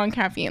the time on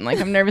caffeine. Like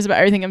I'm nervous about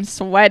everything. I'm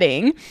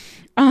sweating.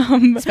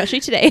 Especially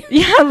today.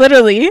 Yeah,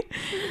 literally.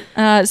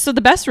 So the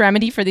best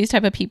remedy for these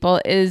type of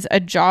people is a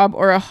job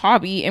or a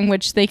hobby in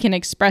which they can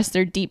express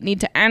their deep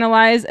need to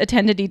analyze,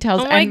 attend to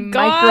details, and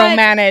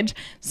micromanage.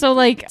 So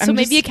like,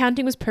 maybe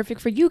accounting was perfect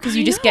for you because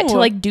you just get to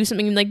like do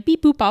something and like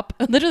beep boop up.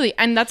 Literally,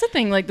 and that's the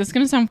thing. Like, this is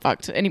gonna sound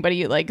fucked to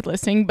anybody like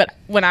listening, but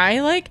when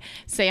I like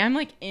say I'm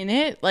like in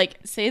it, like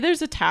say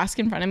there's a task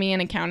in front of me in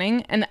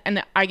accounting, and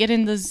I get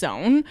in the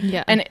zone,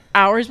 and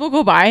hours will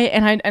go by,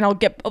 and I'll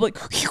get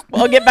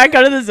back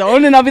out of the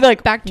zone. And I'll be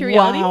like, back to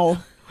reality. Wow,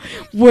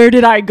 where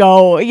did I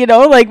go? You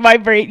know, like my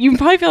brain, you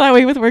probably feel that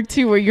way with work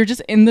too, where you're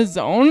just in the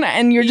zone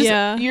and you're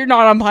just, you're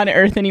not on planet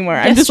Earth anymore.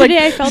 Yesterday, I'm just like,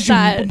 I felt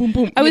that. Boom,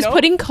 boom, I was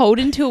putting code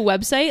into a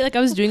website. Like I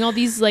was doing all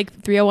these like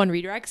 301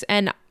 redirects,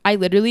 and I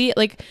literally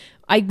like,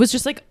 I was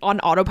just like on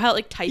autopilot,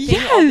 like typing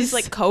all these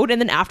like code. And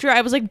then after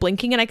I was like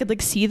blinking and I could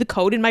like see the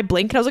code in my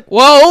blink. And I was like,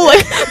 whoa,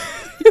 like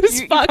it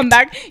was you come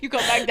back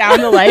down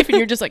to life and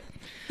you're just like,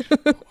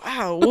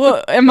 wow,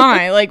 what am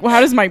I like?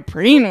 How does my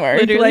brain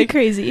work? Literally like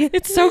crazy.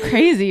 It's so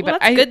crazy. Well,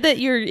 but it's good that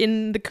you're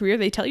in the career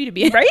they tell you to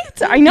be in. Right?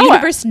 I know. The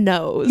universe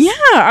knows. Yeah,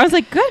 I was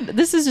like, good.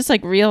 This is just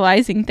like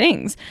realizing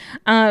things.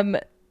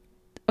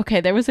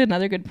 Okay, there was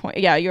another good point.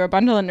 Yeah, you're a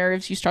bundle of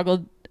nerves. You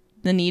struggled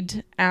the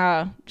need.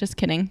 Just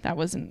kidding. That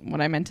wasn't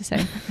what I meant to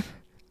say.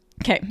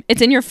 Okay,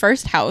 it's in your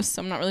first house,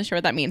 so I'm not really sure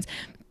what that means,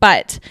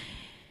 but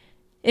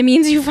it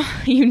means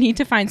you need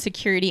to find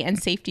security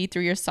and safety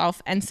through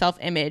yourself and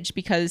self-image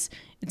because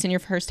it's in your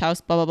first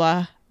house, blah, blah,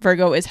 blah.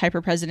 Virgo is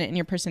hyper-present in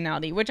your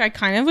personality, which I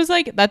kind of was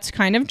like, that's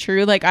kind of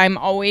true. Like, I'm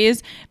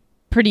always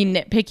pretty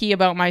nitpicky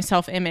about my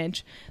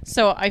self-image.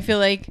 So I feel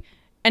like,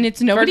 and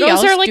it's nobody Virgos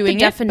else are like doing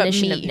the it but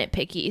definition me. of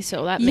nitpicky,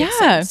 so that makes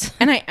sense.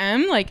 And I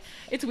am like,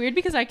 it's weird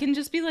because I can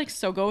just be like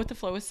so go with the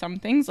flow with some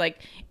things. Like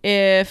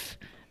if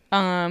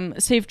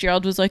say if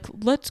Gerald was like,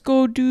 let's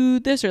go do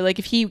this, or like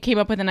if he came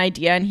up with an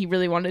idea and he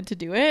really wanted to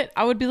do it,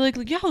 I would be like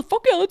yeah,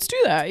 fuck yeah, let's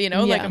do that, you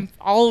know. Like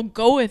I'll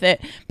go with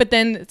it. But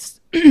then it's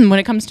when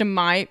it comes to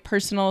my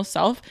personal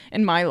self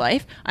and my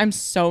life, I'm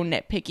so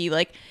nitpicky.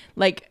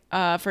 Like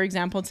for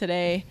example,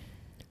 today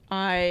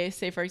I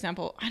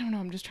don't know,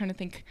 I'm just trying to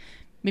think,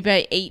 maybe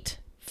I ate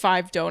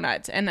 5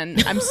 donuts and then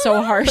I'm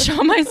so harsh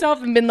on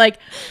myself and been like,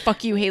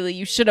 fuck you, Haley,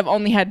 you should have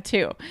only had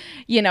 2,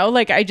 you know.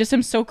 Like I just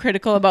am so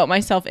critical about my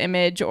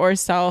self-image or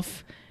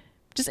just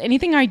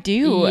anything I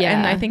do.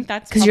 And I think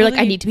that's because you're like,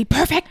 I need to be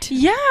perfect.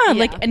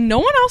 Like, and no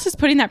one else is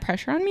putting that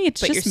pressure on me.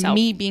 It's but just yourself.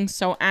 me being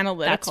so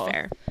analytical. That's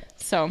fair.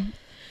 So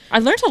I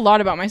learned a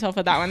lot about myself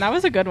with that one. That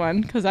was a good one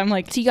because I'm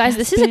like, so you guys,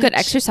 this is a good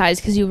exercise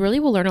because you really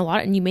will learn a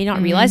lot and you may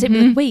not realize it.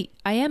 Be like, wait,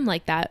 I am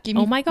like that.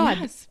 Oh my God.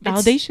 Yes,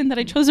 validation that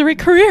I chose the right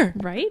career.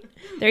 Right?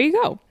 There you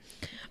go. All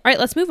right,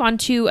 let's move on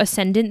to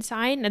ascendant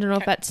sign. I don't know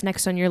if that's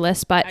next on your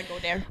list, but I go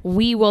there.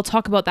 we will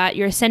talk about that.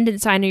 Your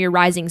ascendant sign or your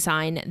rising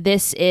sign.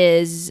 This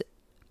is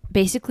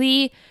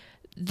basically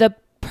the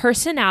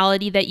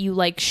personality that you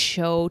like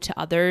show to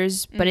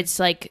others, but it's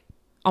like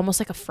almost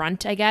like a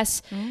front, I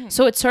guess.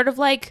 So it's sort of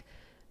like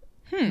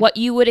what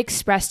you would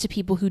express to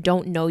people who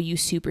don't know you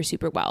super,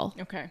 super well.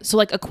 Okay. So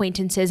like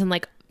acquaintances and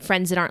like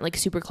friends that aren't like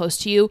super close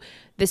to you.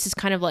 This is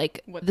kind of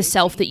like What the they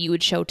self that you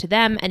would show to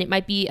them. And it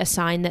might be a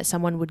sign that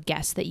someone would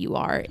guess that you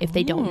are if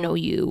they don't know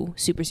you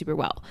super, super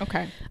well.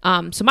 Okay.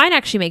 So mine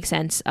actually makes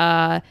sense.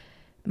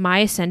 My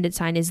ascendant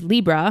sign is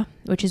Libra,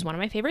 which is one of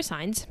my favorite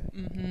signs.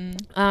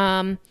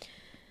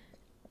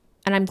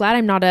 And I'm glad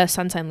I'm not a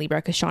sun sign Libra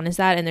because Sean is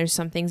that. And there's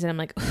some things that I'm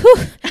like, whew,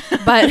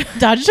 but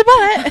Dodged a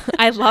bullet.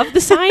 I love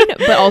the sign,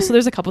 but also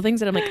there's a couple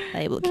things that I'm like,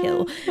 I will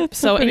kill.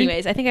 So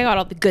anyways, I think I got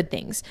all the good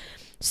things.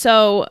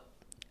 So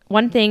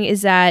one thing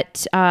is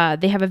that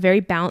they have a very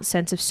balanced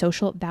sense of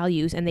social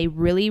values and they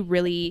really,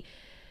 really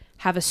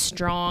have a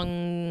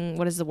strong,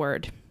 what is the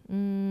word?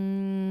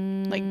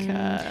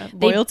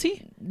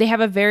 Loyalty? They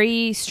have a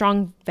very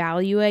strong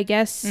value, I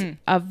guess,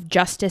 of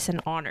justice and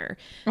honor.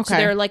 Okay. So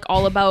they're like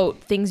all about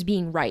things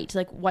being right,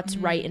 like what's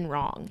right and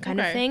wrong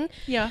kind of thing.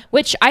 Yeah.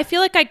 Which I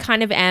feel like I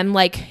kind of am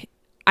like,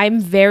 I'm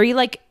very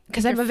like,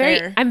 because I'm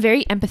fair. I'm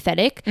very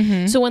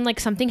empathetic. So when like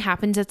something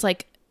happens that's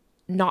like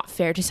not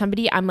fair to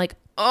somebody, I'm like,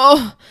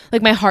 oh,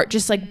 like my heart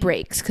just like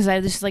breaks because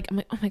I just like, I'm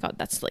like, oh my God,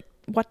 that's like,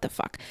 what the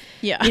fuck?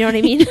 Yeah. You know what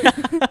I mean?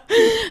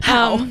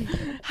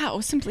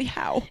 How? Simply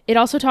how? It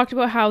also talked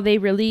about how they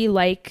really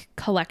like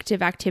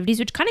collective activities,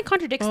 which kind of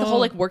contradicts the whole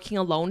like working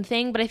alone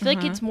thing, but I feel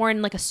like it's more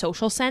in like a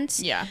social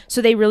sense. Yeah.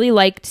 So they really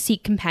like to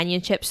seek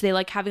companionship. So they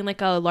like having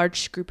like a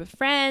large group of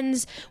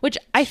friends, which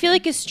I feel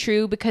like is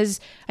true because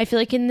I feel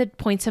like in the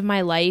points of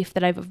my life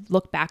that I've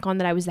looked back on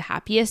that I was the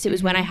happiest, it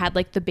was when I had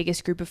like the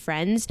biggest group of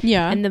friends.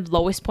 Yeah. And the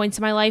lowest points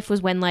of my life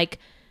was when like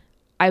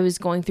I was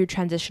going through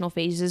transitional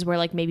phases where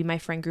like maybe my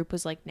friend group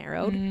was like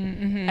narrowed.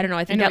 I don't know.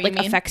 I think that like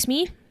affects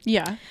me.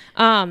 Yeah.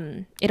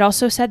 It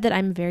also said that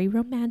I'm very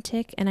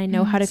romantic and I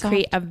know how to soft.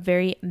 create a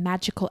very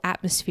magical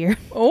atmosphere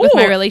with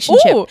my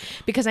relationship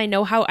because I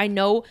know how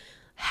to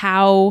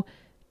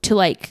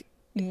like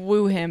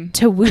woo him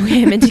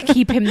and to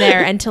keep him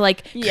there and to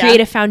like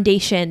create a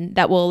foundation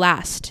that will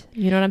last.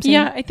 You know what I'm saying?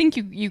 Yeah, I think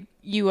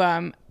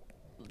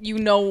you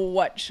know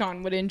what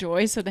Sean would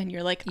enjoy, so then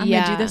you're like, I'm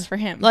gonna do this for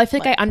him. Well, I feel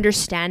like I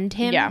understand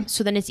him. Yeah.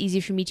 So then it's easy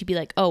for me to be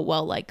like, oh,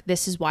 well, like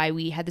this is why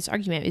we had this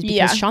argument is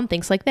because Sean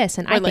thinks like this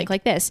and I think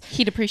like this.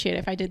 He'd appreciate it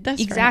if I did this.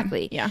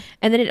 Exactly. For him. Yeah.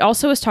 And then it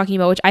also was talking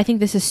about, which I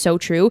think this is so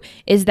true,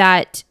 is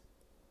that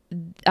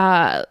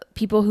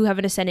people who have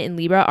an ascendant in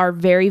Libra are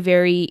very,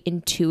 very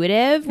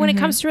intuitive when it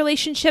comes to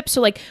relationships.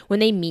 So like when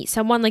they meet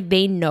someone, like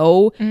they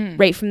know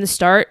right from the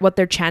start what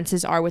their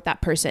chances are with that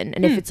person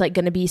and if it's like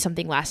going to be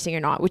something lasting or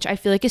not, which I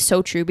feel like is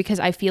so true because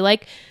I feel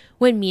like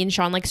when me and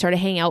Sean like started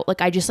hanging out,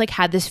 like I just like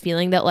had this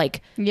feeling that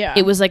like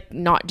it was like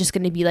not just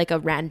going to be like a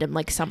random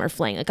like summer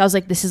fling. Like I was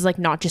like, this is like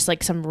not just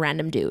like some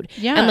random dude.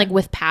 Yeah. And like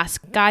with past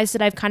guys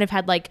that I've kind of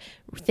had like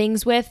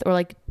things with or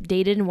like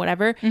dated and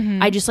whatever,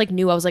 I just like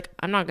knew I was like,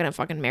 I'm not gonna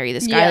fucking marry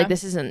this guy. Like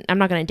this isn't, I'm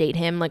not gonna date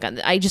him. Like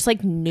I just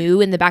like knew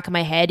in the back of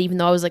my head, even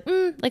though I was like,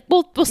 like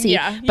we'll see.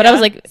 But I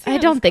was like, I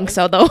don't think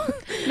so though.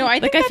 No,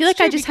 I think like I feel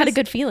like I just had a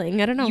good feeling.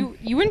 I don't know.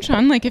 You and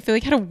Sean, like I feel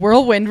like had a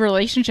whirlwind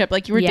relationship.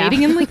 Like you were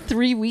dating in like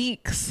 3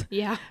 weeks.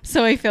 Yeah.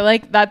 So I feel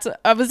like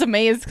I was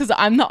amazed because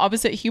I'm the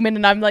opposite human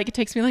and I'm like, it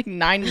takes me like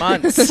 9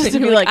 months to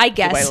be like, I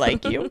guess. do I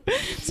like you?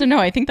 So no,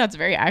 I think that's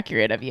very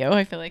accurate of you.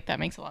 I feel like that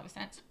makes a lot of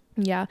sense.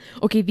 Yeah.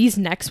 Okay, these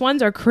next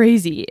ones are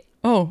crazy.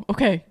 Oh,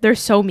 okay. They're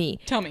so me.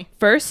 Tell me.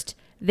 First,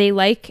 they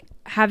like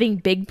having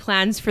big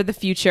plans for the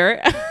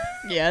future.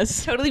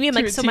 Yes. Totally me. I'm To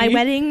like, a so T. my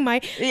wedding,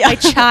 my Yeah.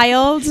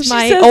 child, She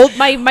my says-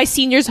 my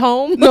senior's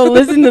home. No,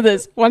 listen to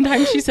this. One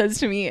time she says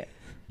to me,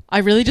 I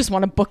really just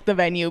want to book the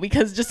venue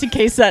because just in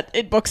case that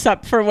it books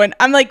up for when.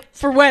 I'm like,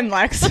 for when,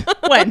 Lex?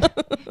 When?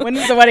 When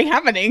is the wedding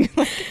happening?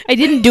 I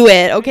didn't do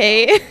it,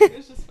 okay?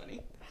 It's just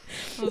funny.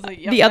 I was like,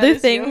 yep, The that other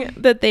is thing you.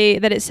 that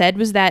it said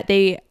was that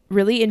they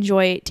really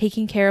enjoy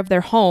taking care of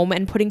their home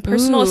and putting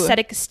personal Ooh.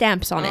 aesthetic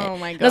stamps on it. Oh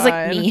my And I was like,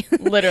 God. me.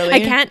 Literally. I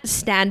can't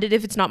stand it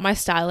if it's not my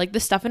style. Like the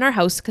stuff in our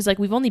house, because like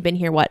we've only been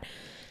here, what?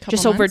 Couple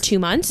Just over months? 2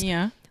 months.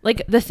 Yeah.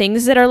 Like the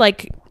things that are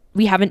like,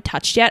 we haven't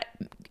touched yet.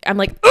 I'm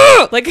like,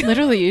 ugh! Like,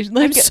 Literally. I'm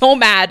Like, so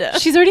mad.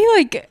 she's already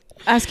like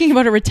asking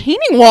about a retaining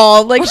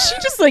wall. Like, she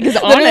just like is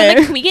on Literally, it.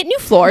 like, can we get new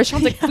floors?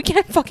 Sean's like, we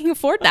can't fucking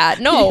afford that.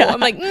 No. Yeah. I'm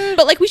like,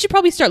 but like, we should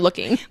probably start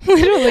looking.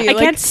 Literally. I like,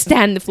 can't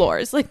stand the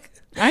floors. Like,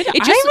 I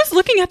just- was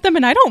looking at them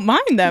and I don't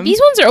mind them. these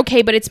ones are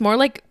okay, but it's more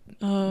like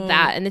Oh.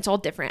 that, and it's all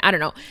different. I don't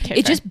know. Okay,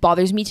 It fair. just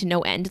bothers me to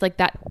no end. Like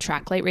that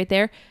track light right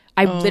there.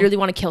 I literally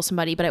want to kill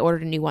somebody, but I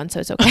ordered a new one,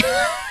 so it's okay.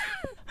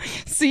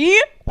 See?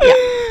 Yeah.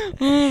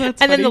 Oh,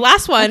 that's And then the funny.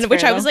 last one, That's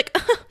which fair, I was though. like,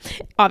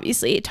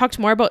 obviously, it talked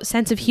more about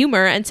sense of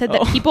humor and said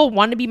that Oh. people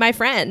want to be my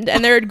friend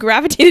and they're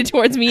gravitated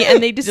towards me,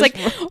 and they just like,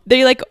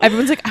 they like,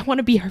 everyone's like, I want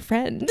to be her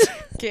friend.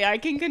 Okay, I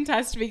can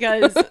contest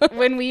because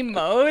when we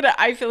mowed,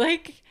 I feel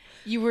like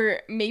you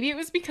were, maybe it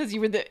was because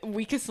you were the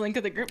weakest link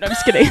of the group. No, I'm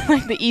just kidding.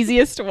 Like the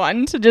easiest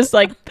one to just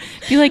like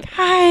be like,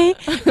 hi.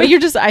 But you're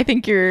just, I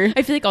think you're,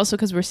 I feel like also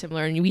because we're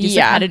similar and we just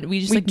Yeah. like, had it, we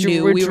just We like drew-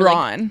 knew we're we were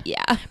drawn. like,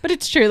 yeah. but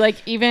it's true. Like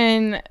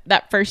even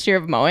that first year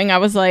of mowing, I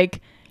was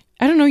like,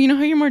 I don't know, you know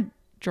how you're more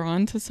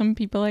drawn to some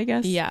people, I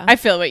guess? Yeah. I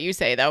feel what you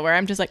say though, where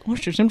I'm just like, oh,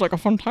 she seems like a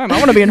fun time. I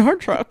want to be in her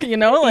truck, you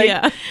know? Like,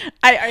 Yeah.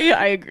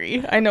 I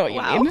agree. I know what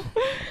Wow. you mean.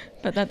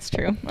 But that's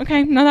true.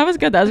 Okay. No, that was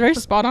good. That was very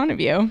spot on of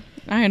you.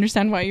 I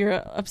understand why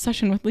your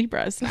obsession with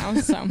Libras now.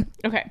 So,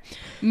 okay.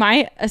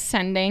 My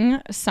ascending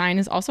sign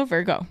is also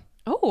Virgo.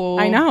 Oh,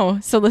 I know.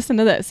 So listen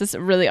to this. This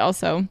really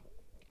also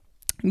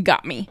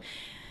got me.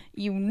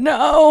 You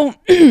know.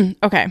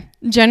 Okay.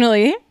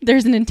 Generally,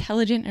 there's an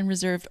intelligent and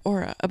reserved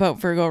aura about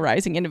Virgo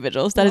rising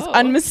individuals that is Whoa.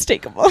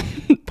 unmistakable.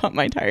 Pump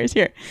my tires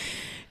here.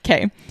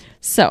 Okay.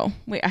 So,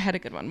 wait, I had a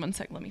good one. One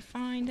sec. Let me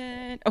find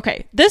it.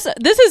 Okay. This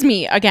is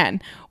me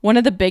again. One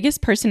of the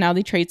biggest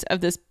personality traits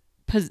of this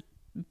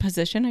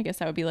position, I guess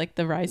that would be like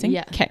the rising.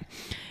 Yeah. Okay.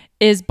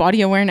 Is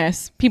body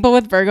awareness. People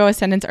with Virgo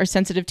ascendants are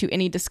sensitive to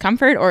any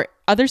discomfort or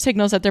other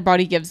signals that their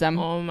body gives them.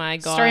 Oh my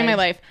god. Story of my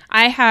life.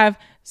 I have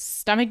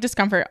stomach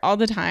discomfort all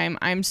the time.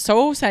 I'm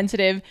so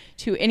sensitive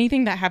to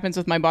anything that happens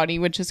with my body,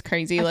 which is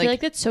crazy. I feel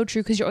like that's so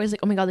true because you're always like,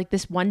 oh my god, like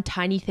this one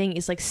tiny thing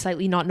is like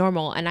slightly not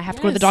normal, and I have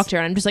to go to the Yes. doctor,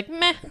 and I'm just like,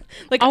 meh.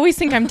 Like, always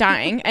think I'm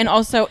dying. And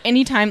also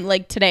anytime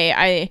like today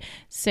I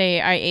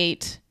say I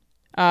ate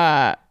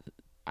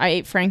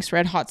Frank's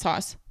Red Hot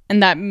sauce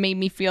and that made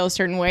me feel a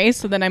certain way.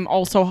 So then I'm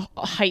also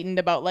heightened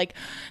about like,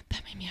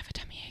 that made me have a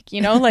tummy ache,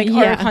 you know, like,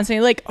 Yeah. or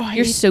constantly like, oh,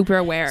 you're super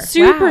aware.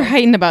 super Wow.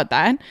 heightened about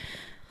that.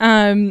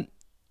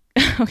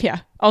 Oh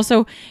yeah.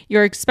 Also,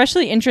 you're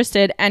especially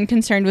interested and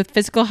concerned with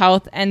physical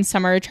health, and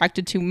some are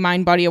attracted to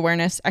mind-body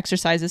awareness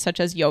exercises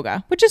such as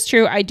yoga, which is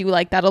true. I do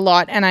like that a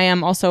lot, and I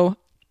am also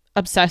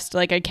obsessed.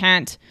 Like I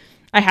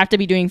have to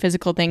be doing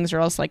physical things or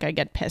else like I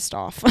get pissed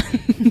off.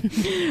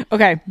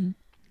 Okay.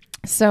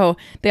 So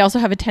they also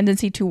have a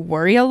tendency to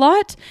worry a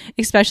lot,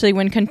 especially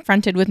when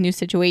confronted with new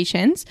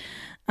situations.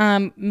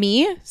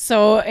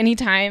 So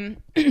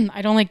anytime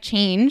I don't like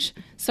change.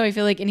 So I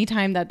feel like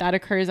anytime that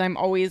occurs, I'm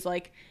always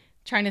like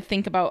trying to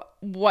think about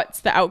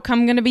what's the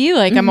outcome going to be.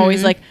 Like I'm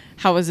always like,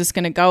 how is this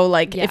going to go?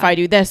 Like if Yeah. I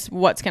do this,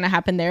 what's going to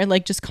happen there?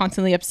 Like just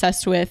constantly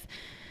obsessed with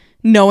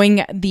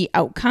knowing the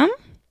outcome.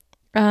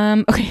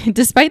 Okay.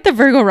 Despite the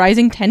Virgo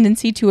rising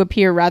tendency to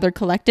appear rather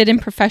collected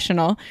and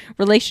professional,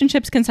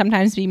 relationships can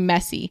sometimes be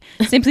messy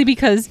simply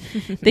because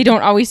they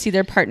don't always see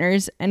their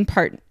partners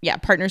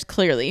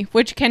clearly,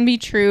 which can be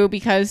true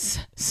because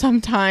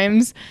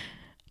sometimes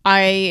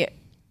I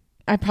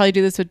probably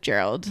do this with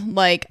Gerald.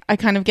 Like I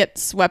kind of get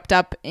swept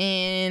up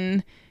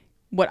in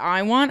what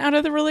I want out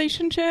of the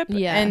relationship.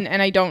 Yeah.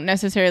 And I don't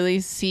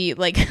necessarily see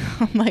like,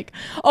 I'm like,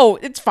 oh,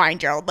 it's fine,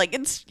 Gerald. Like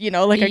it's, you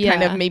know, like I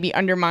kind of Yeah. maybe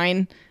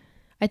undermine.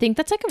 I think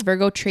that's like a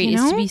Virgo trait You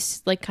is to know? be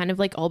like kind of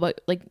like all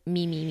about like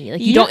me.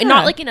 Like you don't, Yeah.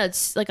 not like in a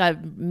like a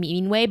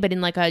mean way, but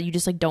in like a, you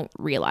just like don't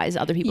realize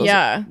other people's.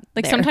 Yeah.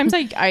 Like there. sometimes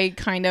I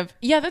kind of,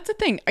 yeah, that's the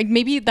thing.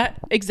 Maybe that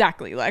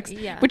exactly, Lex,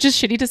 Yeah. which is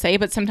shitty to say,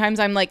 but sometimes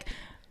I'm like,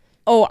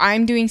 oh,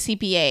 I'm doing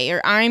CPA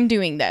or I'm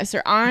doing this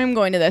or I'm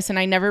going to this. And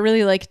I never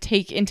really like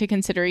take into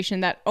consideration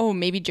that, oh,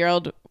 maybe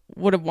Gerald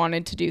would have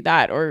wanted to do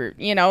that or,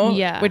 you know,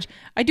 Yeah. which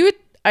I do it.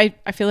 I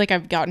feel like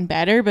I've gotten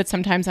better, but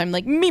sometimes I'm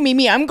like,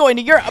 me, I'm going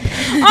to Europe.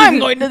 I'm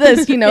going to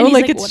this, you know, And he's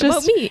like like, it's "What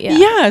just, about me?" Yeah.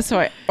 yeah.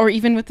 So or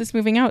even with this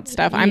moving out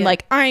stuff, I'm Yeah.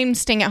 like, I'm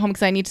staying at home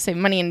because I need to save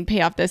money and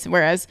pay off this.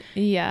 Whereas,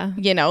 Yeah.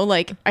 you know,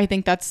 like I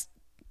think that's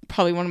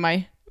probably one of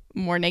my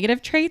more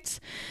negative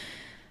traits.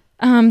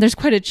 There's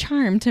quite a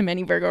charm to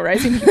many Virgo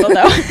rising people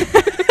though.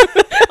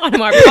 On a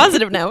more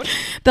positive note.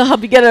 they'll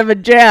help you get out of a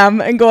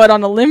jam and go out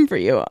on a limb for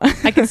you.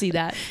 I can see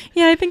that.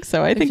 Yeah, I think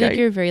so. I think feel like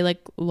you're a very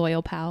like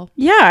loyal pal.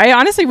 Yeah, I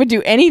honestly would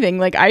do anything.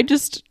 Like I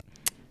don't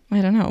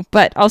know.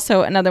 But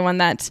also another one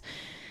that,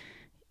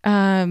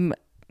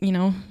 you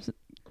know,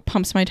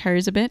 pumps my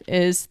tires a bit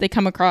is they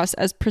come across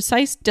as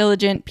precise,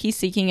 diligent,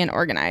 peace-seeking, and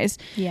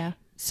organized. Yeah.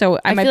 So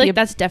I might feel be like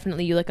that's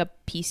definitely you, like a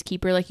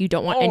peacekeeper. Like you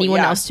don't want anyone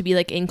else to be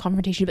like in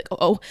confrontation.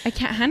 Like, I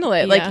can't handle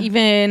it. Like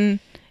even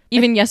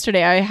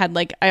yesterday,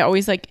 I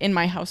always like in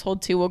my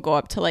household too, will go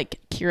up to like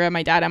Kira,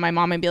 my dad, and my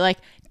mom, and be like,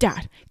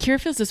 Dad, Kira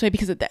feels this way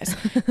because of this,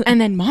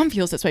 and then Mom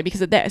feels this way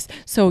because of this.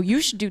 So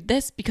you should do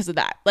this because of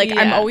that. Like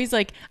I'm always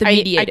like the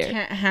mediator. I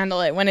can't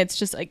handle it when it's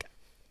just like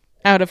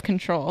out of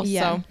control.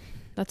 Yeah. So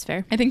that's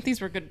fair. I think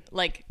these were good,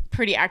 like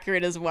pretty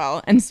accurate as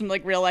well, and some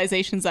like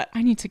realizations that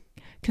I need to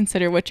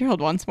consider what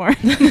Gerald wants more. I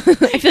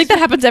feel like that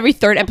happens every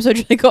third episode.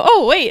 You're like,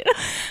 oh wait,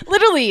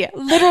 literally.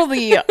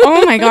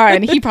 Oh my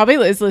god, he probably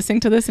is listening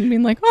to this and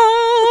being like,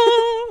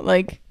 oh,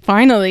 like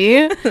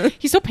finally.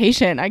 He's so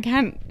patient.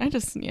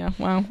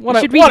 Wow. What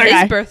should read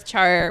his birth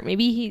chart.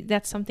 Maybe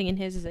that's something in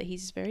his is that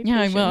he's very patient.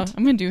 I will.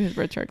 I'm gonna do his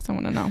birth chart because I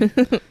want to know.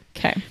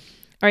 Okay.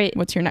 All right.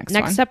 What's your next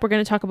up? We're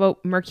gonna talk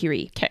about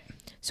Mercury. Okay.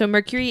 So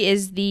Mercury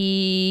is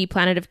the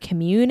planet of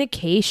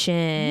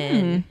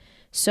communication.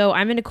 So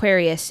I'm an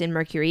Aquarius in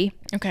Mercury.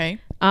 Okay.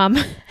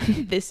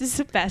 This is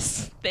the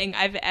best thing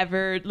I've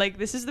ever, like,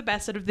 this is the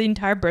best out of the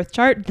entire birth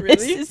chart. Really?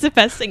 This is the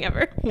best thing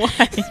ever.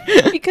 Why?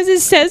 Because it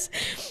says,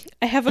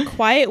 I have a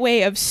quiet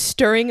way of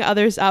stirring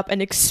others up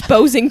and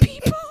exposing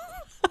people.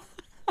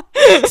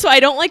 So I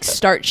don't, like,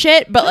 start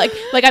shit, but, like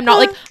I'm not,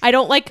 like, I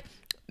don't, like,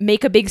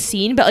 make a big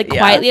scene, but, like,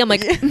 quietly I'm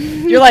like,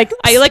 you're like,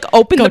 I, like,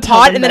 open the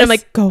pot and then I'm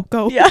like, go.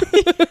 Yeah.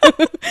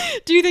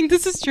 Do you think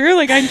this is true?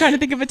 Like, I'm trying to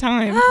think of a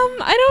time.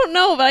 I don't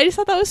know, but I just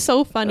thought that was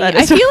so funny.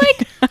 I feel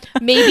like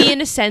maybe in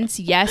a sense,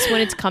 yes,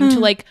 when it's come to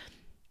like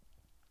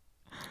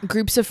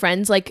groups of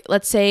friends, like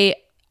let's say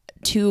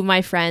two of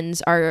my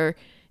friends are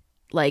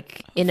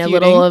like in a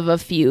little of a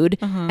feud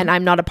and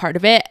I'm not a part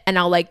of it, and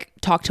I'll like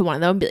talk to one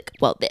of them and be like,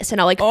 well, this,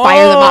 and I'll like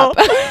fire them up.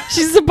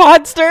 She's a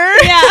podster.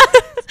 Yeah.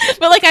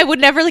 But like I would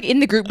never like in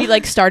the group be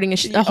like starting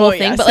a whole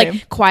thing, but same.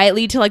 like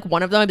quietly to like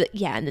one of them I'd be like,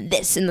 yeah, and then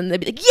this, and then they'd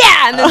be like,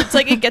 yeah, and then it's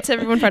like it gets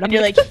everyone fired up. And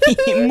you're like,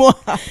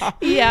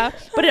 yeah.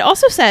 But it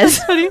also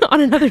says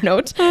on another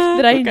note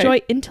that I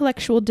enjoy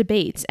intellectual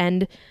debates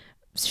and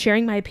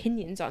sharing my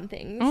opinions on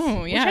things.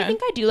 Oh yeah, which I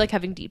think I do like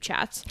having deep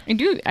chats. I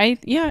do. I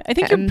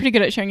think you're pretty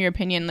good at sharing your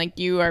opinion. Like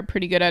you are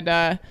pretty good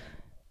at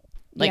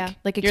like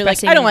you're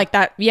like, I don't like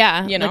that.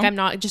 Yeah, you know, like I'm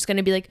not just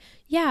gonna be like,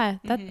 yeah,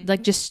 that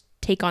like just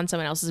take on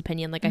someone else's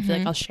opinion. Like I feel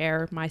like I'll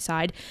share my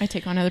side. I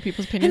take on other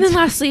people's opinions. And then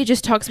lastly, it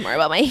just talks more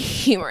about my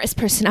humorous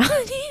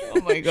personality.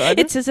 Oh my god!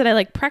 It says that I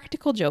like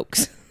practical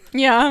jokes.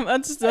 Yeah,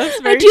 that's very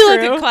I do true.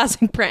 like a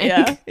classic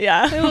prank.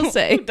 Yeah. I will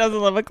say. Who doesn't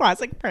love a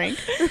classic prank?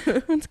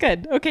 That's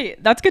good. Okay,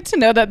 that's good to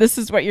know that this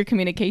is what your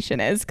communication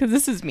is, because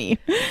this is me.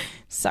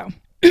 So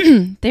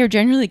they are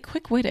generally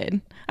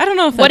quick-witted. I don't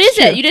know if that's what is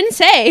true. it? You didn't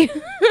say.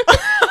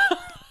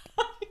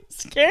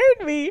 Scared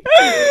me.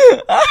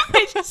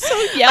 I just so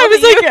yelled. I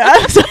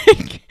was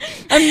like,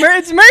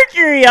 it's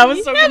Mercury. I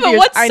was so confused. But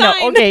what I know.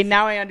 sign? Okay,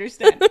 now I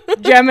understand.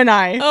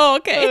 Gemini. Oh,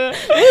 okay.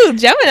 Ooh,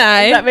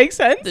 Gemini. Does that makes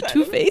sense? The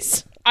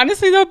Two-Face.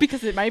 Honestly, though,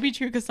 because it might be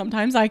true, because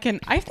sometimes I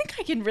think I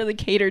can really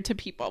cater to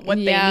people what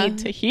they need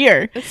to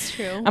hear. That's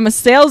true. I'm a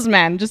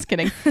salesman. Just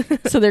kidding.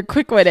 So they're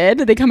quick-witted.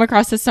 They come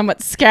across as somewhat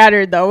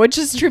scattered, though, which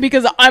is true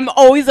because I'm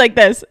always like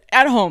this.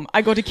 At home,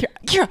 I go to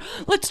Kira,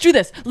 let's do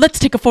this. Let's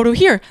take a photo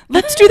here.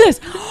 Let's do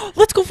this.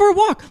 Let's go for a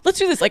walk. Let's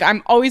do this. Like,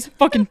 I'm always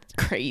fucking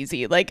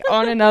crazy, like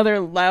on another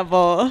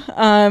level.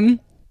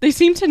 They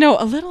seem to know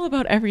a little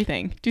about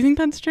everything. Do you think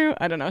that's true?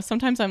 I don't know.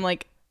 Sometimes I'm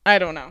like, I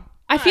don't know.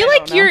 I feel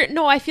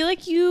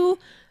like you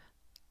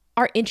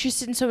are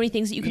interested in so many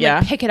things that you can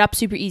like pick it up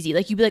super easy.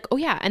 Like you'd be like, oh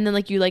yeah, and then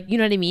like you like, you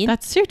know what I mean?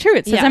 That's so true.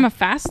 It says I'm a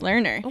fast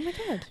learner. Oh my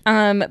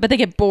god. But they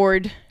get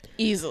bored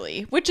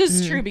easily, which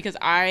is true because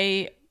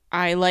I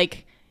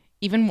like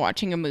even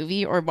watching a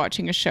movie or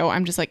watching a show,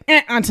 I'm just like,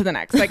 on to the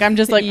next. Like I'm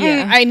just like,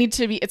 I need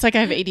to be. It's like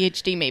I have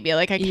ADHD maybe.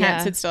 Like I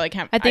can't sit still.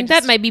 I think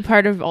that might be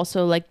part of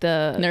also like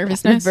the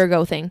nervousness,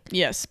 Virgo thing.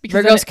 Yes,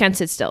 because Virgos can't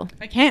sit still.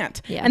 I can't.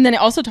 Yeah. And then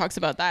it also talks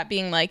about that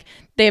being like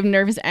they have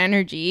nervous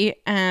energy.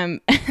 And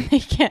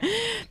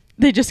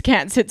they just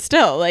can't sit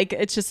still. Like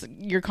it's just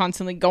you're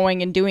constantly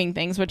going and doing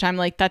things, which I'm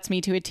like, that's me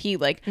to a T.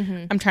 Like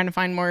I'm trying to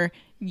find more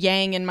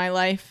yang in my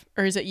life,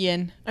 or is it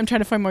yin? I'm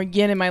trying to find more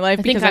yin in my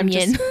life because I'm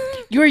yin.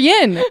 You're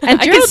yin, and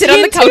I can sit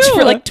on the couch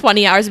for like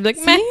 20 hours and be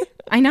like, meh.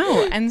 I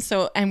know.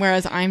 And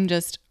whereas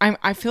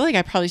I feel like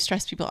I probably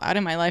stress people out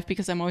in my life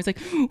because I'm always like,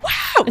 wow.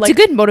 It's a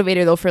good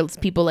motivator though for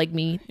people like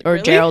me or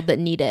Gerald that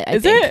need it.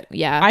 Is it?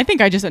 Yeah. I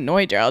think I just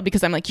annoy Gerald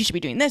because I'm like, you should be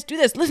doing this, do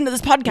this, listen to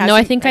this podcast. No,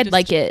 I think I'd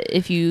like it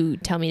if you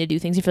tell me to do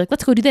things. If you're like,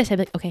 let's go do this, I'd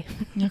be like, okay.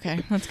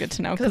 Okay, that's good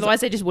to know. Because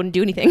otherwise I just wouldn't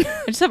do anything.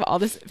 I just have all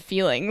this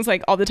feelings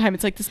like all the time.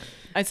 It's like this.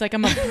 It's like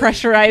I'm a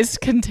pressurized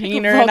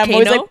container and I'm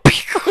always like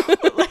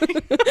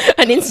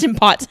an instant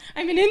pot.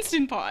 I'm an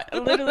instant pot. I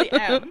literally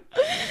am.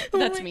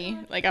 That's me.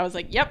 Like I was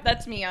like, yep,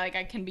 that's me. Like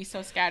I can be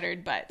so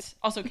scattered, but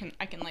also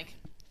I can like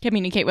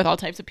communicate with all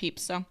types of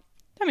peeps. So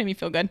that made me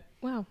feel good.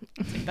 Wow.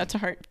 Like, that's a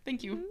heart.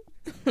 Thank you.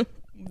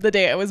 The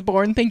day I was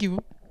born. Thank you.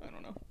 I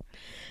don't know.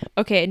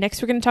 Okay,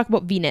 next we're going to talk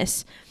about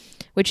Venus,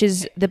 which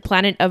is the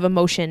planet of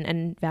emotion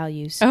and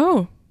values.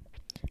 Oh.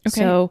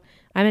 Okay. So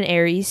I'm an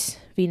Aries,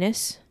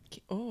 Venus.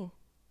 Oh.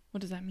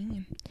 What does that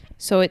mean?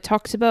 So it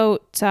talks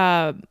about,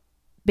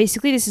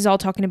 basically this is all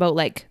talking about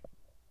like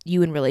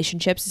you in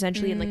relationships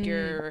essentially and like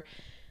your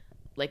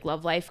like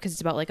love life, because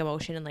it's about like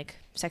emotion and like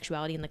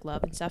sexuality and like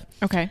love and stuff.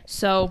 Okay.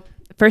 So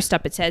first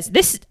up it says,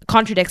 this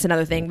contradicts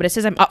another thing, but it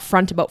says I'm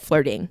upfront about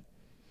flirting,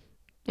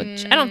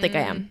 which I don't think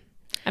I am.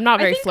 I'm not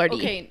very flirty.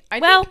 Okay. I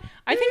think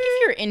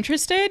if you're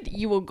interested,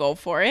 you will go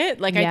for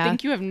it. Like, Yeah. I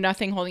think you have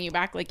nothing holding you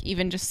back. Like,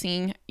 even just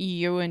seeing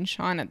you and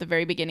Sean at the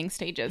very beginning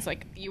stages,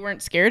 like, you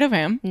weren't scared of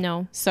him.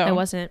 No, So- I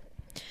wasn't.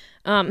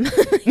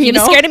 He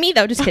was scared of me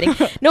though. Just kidding.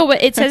 No,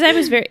 but it says I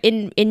was very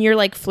in your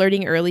like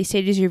flirting early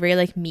stages. You're very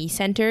like me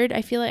centered.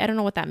 I feel like I don't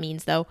know what that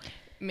means though.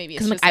 Maybe it's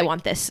Because just like, I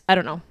want this. I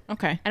don't know.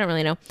 Okay. I don't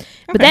really know.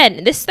 But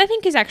then this I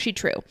think is actually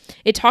true.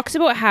 It talks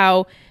about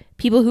how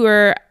people who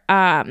are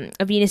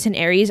a Venus and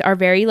Aries are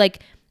very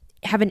like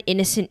have an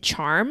innocent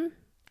charm,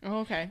 Oh,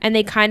 okay. and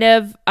they kind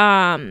of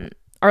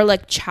are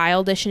like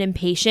childish and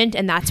impatient,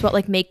 and that's what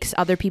like makes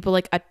other people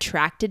like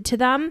attracted to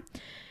them.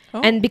 Oh.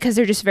 And because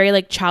they're just very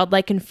like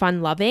childlike and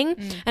fun loving.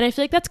 And I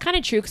feel like that's kind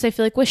of true, because I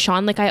feel like with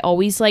Sean, like I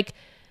always like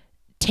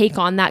take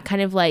on that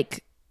kind of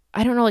like,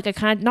 I don't know, like I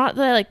kind of, not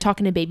that I like talk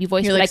in a baby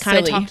voice, You're, but like, I kind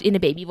of silly. talked in a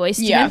baby voice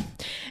to Yeah. him.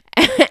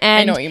 And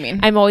I know what you mean.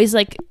 I'm always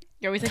like,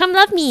 You're always like, come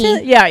love me.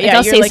 silly. Yeah, Like, yeah,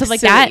 I'll you're, say like, stuff like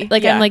silly. that.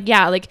 Like Yeah. I'm like,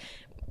 yeah, like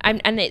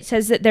and it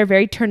says that they're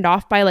very turned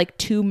off by like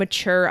too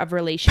mature of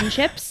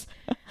relationships.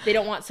 They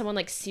don't want someone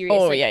like serious.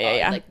 Oh, like,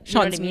 yeah. Like, you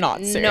know Sean's what I mean? not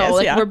serious, No,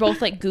 like yeah. we're both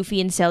like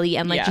goofy and silly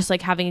and like Yeah. just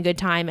like having a good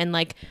time, and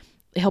like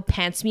he'll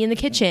pants me in the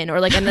kitchen or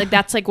like, and like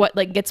that's like what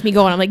like gets me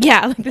going. I'm like,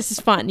 yeah, like this is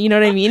fun. You know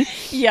what I mean?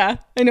 yeah.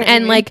 I know what you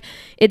And mean. like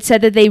it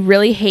said that they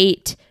really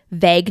hate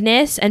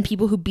vagueness and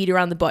people who beat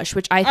around the bush,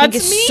 which I think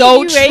That's is me,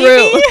 so you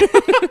true.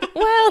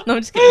 Well, no,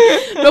 I'm just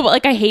kidding. No, but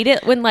like I hate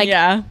it when like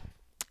yeah.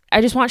 I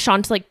just want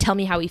Sean to like tell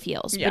me how he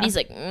feels, Yeah. but he's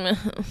like, you know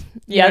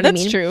Yeah, what I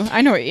that's mean? true. I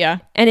know it. Yeah.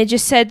 And it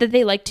just said that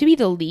they like to be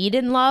the lead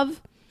in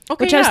love,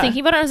 Okay. which I was thinking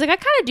about. I was like, I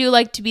kind of do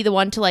like to be the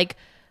one to like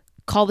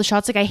call the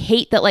shots. Like I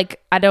hate that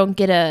like I don't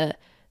get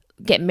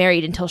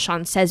married until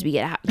Sean says we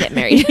get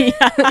married. You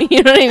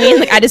know what I mean?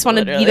 Like I just want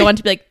to be Literally. the one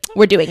to be like,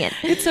 we're doing it.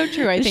 It's so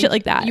true. I Shit think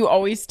like that. you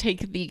always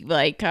take the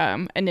like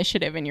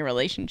initiative in your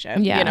relationship.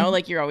 Yeah. You know,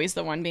 like you're always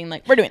the one being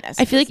like, we're doing this.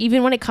 I feel like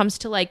even when it comes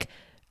to like,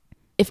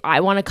 if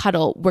I want to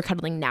cuddle, we're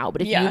cuddling now.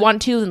 But if Yeah. you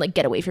want to, then like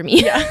get away from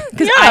me. Yeah.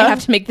 Because Yeah. I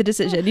have to make the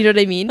decision. You know what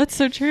I mean? That's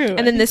so true.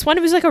 And then this one,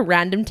 it was like a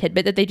random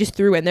tidbit that they just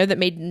threw in there that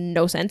made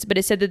no sense. But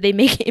it said that they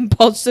make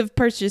impulsive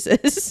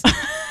purchases.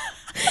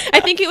 I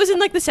think it was in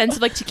like the sense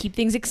of like to keep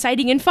things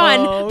exciting and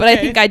fun. Oh, But I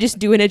okay. think I just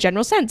do in a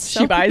general sense. she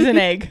So. buys an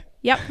egg.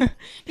 Yep.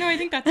 No, I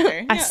think that's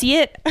fair. I see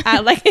it. I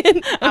like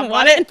it. I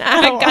want it.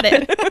 I got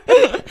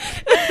it.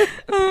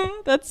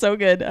 Oh, that's so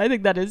good. I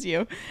think that is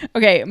you.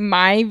 Okay,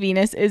 my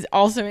Venus is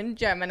also in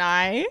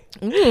Gemini.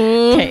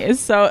 Ooh. Okay,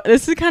 so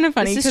this is kind of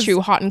funny. This is 'cause-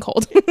 true. Hot and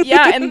cold.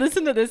 Yeah, and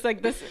listen to this.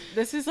 Like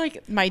this is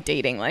like my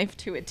dating life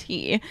to a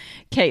T.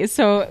 Okay,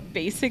 so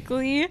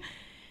basically,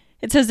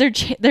 it says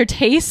their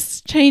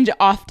tastes change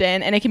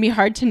often, and it can be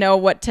hard to know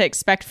what to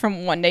expect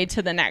from one day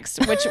to the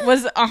next, which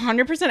was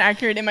 100%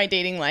 accurate in my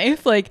dating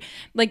life. Like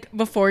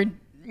before,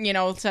 you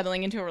know,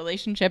 settling into a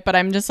relationship. But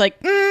I'm just like,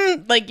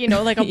 like, you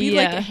know, like I'll be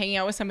like Yeah. hanging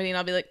out with somebody, and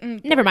I'll be like,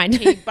 Never mind.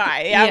 okay,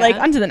 bye. Yeah, Yeah. like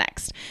on to the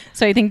next.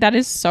 So I think that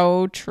is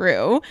so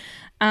true.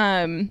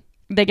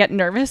 They get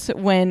nervous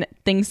when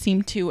things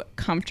seem too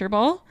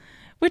comfortable,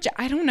 which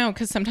I don't know,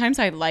 because sometimes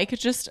I like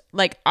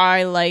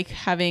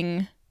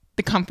having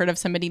the comfort of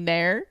somebody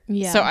there.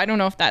 Yeah. So I don't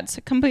know if that's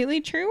completely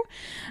true.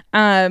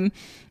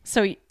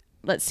 So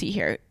let's see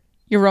here.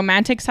 Your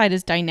romantic side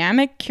is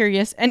dynamic,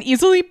 curious, and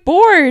easily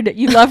bored.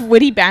 You love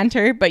witty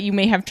banter, but you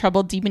may have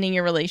trouble deepening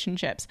your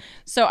relationships.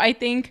 So I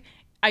think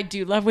I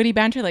do love witty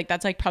banter. Like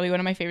that's like probably one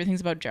of my favorite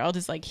things about Gerald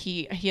is like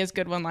he has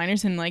good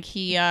one-liners, and like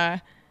he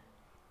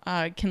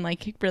can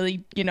like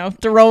really, you know,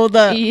 throw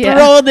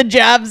the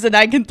jabs, and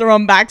I can throw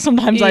them back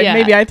sometimes. Like Yeah.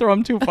 maybe I throw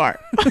them too far.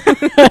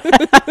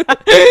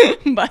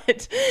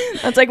 But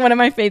that's like one of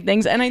my favorite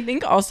things. And I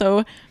think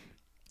also,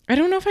 I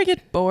don't know if I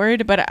get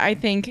bored, but I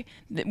think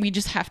that we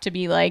just have to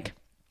be like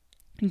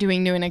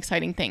doing new and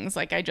exciting things.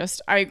 Like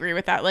I agree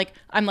with that. Like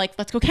I'm like,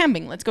 let's go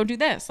camping, let's go do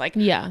this. Like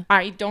Yeah.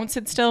 I don't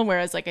sit still,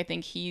 whereas like I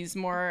think he's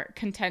more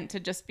content to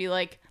just be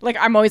like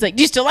I'm always like,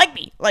 do you still like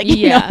me? Like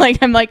you know, Yeah. like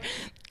I'm like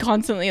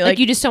constantly Like like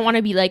you just don't want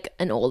to be like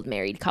an old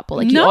married couple.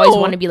 Like you No. always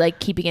want to be like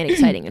keeping it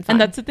exciting and fun.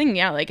 and that's the thing,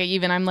 yeah. Like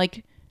I'm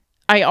like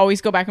I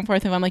always go back and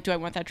forth if I'm like, do I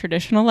want that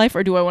traditional life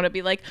or do I want to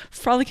be like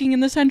frolicking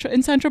in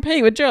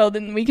Saint-Tropez with Gerald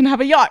and we can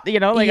have a yacht, you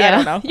know? Like, I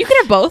don't know. You can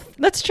have both.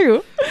 That's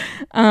true.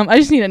 I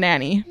just need a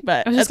nanny,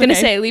 but I was just going to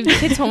say, leave the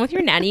kids home with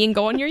your nanny and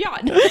go on your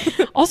yacht.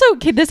 Also,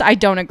 okay, this I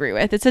don't agree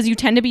with. It says you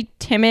tend to be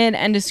timid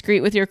and discreet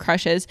with your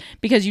crushes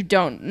because you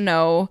don't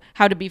know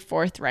how to be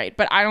forthright.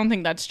 But I don't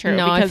think that's true.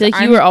 No, I feel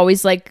like you were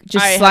always like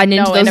just sliding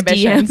into those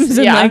DMs.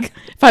 And like,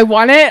 if I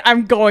want it,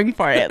 I'm going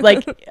for it.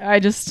 Like,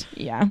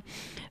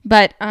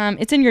 But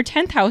it's in your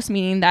 10th house,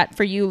 meaning that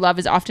for you, love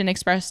is often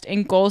expressed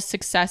in goals,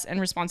 success,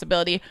 and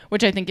responsibility,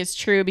 which I think is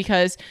true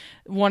because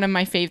one of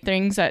my favorite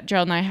things that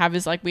Gerald and I have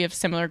is like we have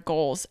similar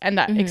goals, and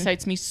that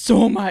excites me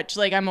so much.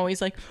 Like I'm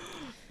always like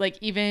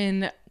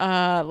even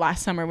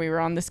last summer we were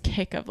on this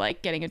kick of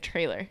like getting a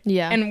trailer,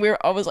 and we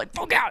were always like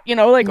fuck out, you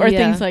know, like or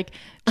things like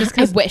just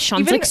because I wish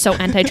Sean's like so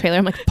anti-trailer.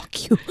 I'm like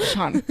fuck you,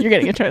 Sean, you're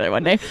getting a trailer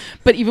one day.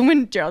 But even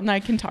when Gerald and I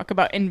can talk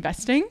about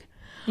investing.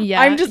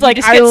 Yeah, I'm just like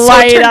I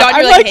light up.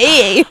 I'm like,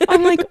 hey.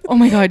 I'm like, oh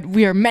my god,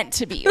 we are meant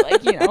to be.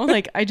 Like, you know,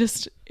 like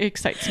it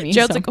excites me.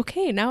 Gerald's like,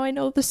 okay, now I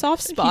know the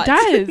soft spot.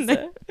 He does.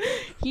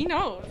 He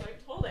knows. I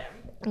told him.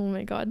 Oh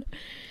my god.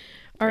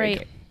 All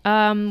right.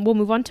 We'll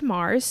move on to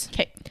Mars.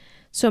 Okay.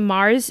 So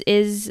Mars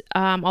is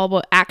all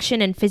about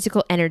action and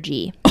physical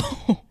energy.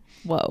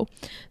 Whoa.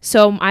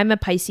 So I'm a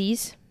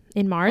Pisces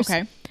in Mars.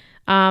 Okay.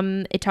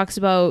 It talks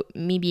about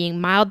me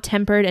being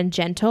mild-tempered and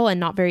gentle and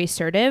not very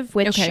assertive,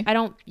 which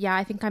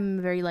I think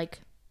I'm very like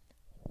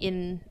I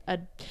feel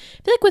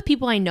like with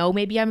people I know,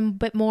 maybe I'm a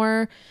bit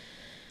more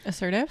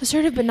assertive,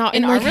 but not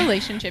in our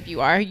relationship.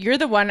 You're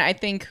the one I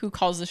think who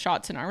calls the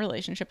shots in our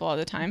relationship a lot of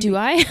the time. Do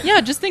I?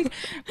 Yeah. Just think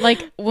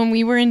like when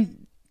we were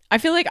in, I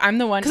feel like I'm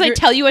the one because I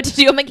tell you what to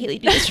do. I'm like, Haley,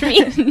 do this for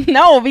me.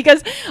 No,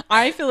 because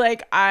I feel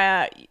like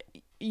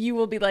you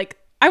will be like,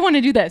 I want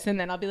to do this. And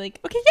then I'll be like,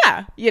 okay,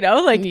 yeah. You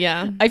know, like,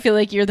 yeah. I feel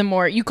like you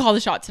call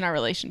the shots in our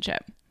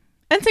relationship.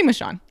 And same with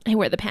Sean. I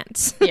wear the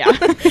pants. Yeah.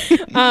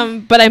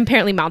 But I'm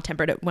apparently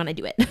mild-tempered when I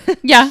do it.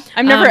 Yeah.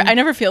 I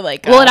never feel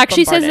like, well, it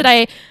actually says that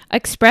I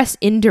express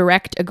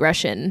indirect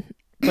aggression,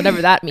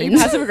 whatever that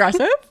means. Passive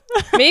aggressive?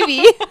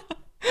 Maybe. I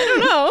don't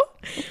know.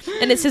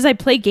 And it says I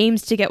play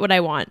games to get what I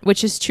want,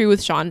 which is true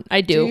with Sean. I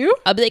do. Do you?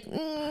 I'll be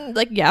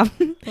like, yeah.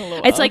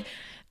 It's like,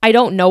 I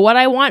don't know what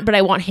I want, but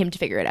I want him to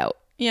figure it out.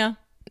 Yeah.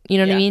 You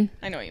know what I mean?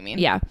 I know what you mean.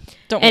 Yeah.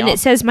 And it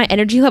says my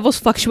energy levels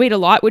fluctuate a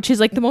lot, which is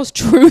like the most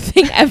true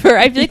thing ever.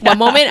 I feel like one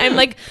moment I'm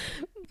like,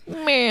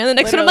 man, the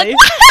next one I'm like,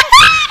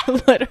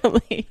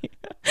 literally.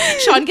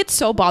 Sean gets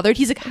so bothered.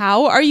 He's like,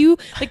 how are you?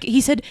 Like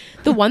he said,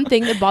 the one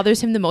thing that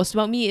bothers him the most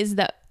about me is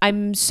that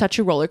I'm such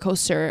a roller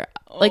coaster.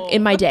 Like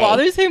in my day,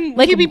 bothers him.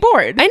 Like he'd be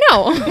bored. I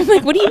know. I'm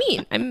like, what do you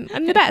mean?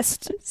 I'm the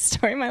best.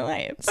 Story of my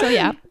life. So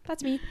yeah,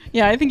 that's me.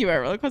 Yeah, I think you are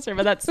a roller coaster,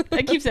 but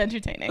that keeps it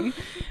entertaining.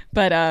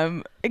 But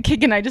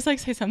can I just like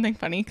say something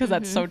funny because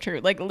that's so true.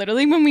 Like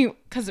literally when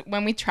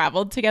we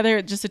traveled together,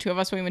 just the two of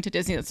us when we went to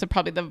Disney, that's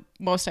probably the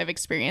most I've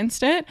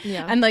experienced it.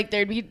 Yeah. And like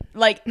there'd be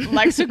like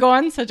Lex would go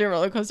on such a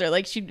roller coaster.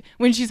 Like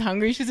when she's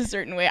hungry, she's a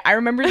certain way. I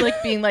remember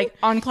like being like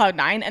on cloud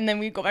 9, and then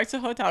we'd go back to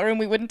the hotel room.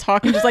 We wouldn't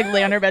talk and just like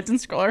lay on our beds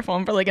and scroll our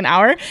phone for like an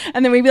hour,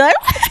 and then we'd be like.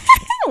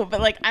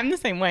 But like I'm the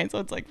same way, so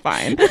it's like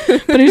fine. But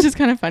it was just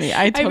kind of funny.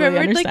 I remember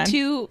understand. Like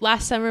too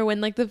last summer when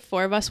like the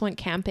four of us went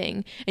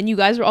camping and you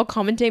guys were all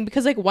commenting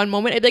because like one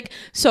moment I'd be like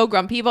so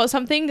grumpy about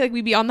something, like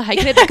we'd be on the hike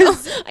and I'd be like,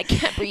 oh, I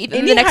can't breathe,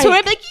 and the next one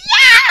I'd be like,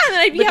 yeah, and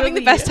then I'd be having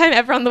the best time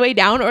ever on the way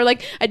down, or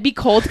like I'd be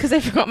cold because I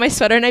forgot my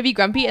sweater and I'd be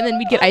grumpy, and then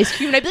we'd get ice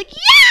cream and I'd be like,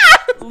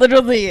 yeah,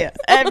 literally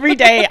every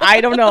day.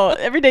 I don't know,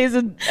 every day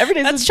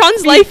that's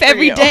Sean's life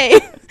every day.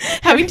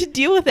 Having to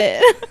deal with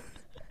it.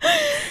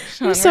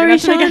 Sean, I'm sorry,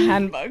 Sean. Like a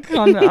handbook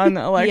on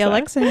Alexa. Yeah,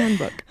 Alexa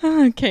handbook.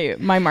 Okay,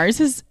 my Mars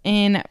is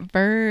in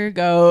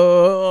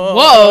Virgo.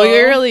 Whoa,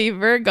 you're really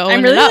Virgo.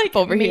 I'm really up like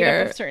over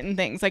here. Up of certain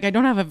things, like I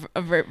don't have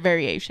a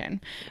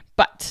variation.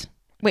 But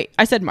wait,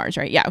 I said Mars,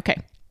 right? Yeah.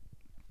 Okay.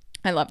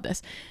 I love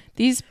this.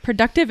 These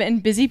productive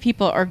and busy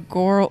people are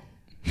gore.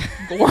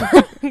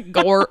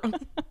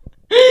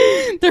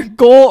 They're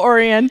goal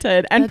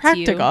oriented and that's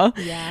practical.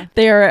 Yeah.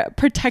 They're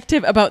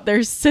protective about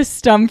their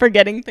system for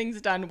getting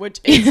things done, which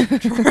is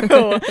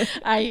true.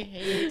 I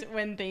hate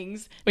when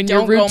don't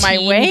your go my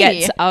way.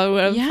 Gets out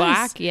of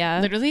whack. Yeah.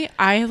 Literally,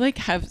 I like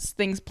have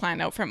things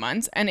planned out for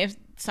months, and if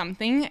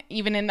something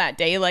even in that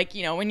day, like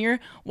you know, when you're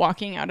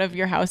walking out of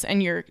your house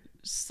and your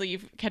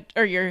sleeve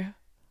or your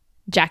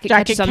jacket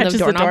catches on the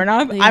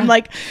doorknob. Yeah. I'm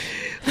like,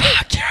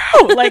 fuck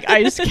you. Like,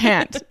 I just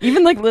can't.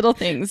 Even like little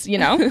things, you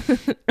know?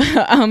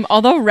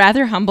 Although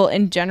rather humble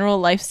in general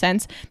life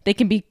sense, they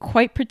can be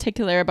quite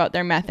particular about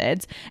their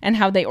methods and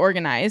how they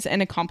organize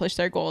and accomplish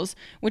their goals,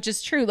 which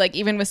is true. Like,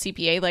 even with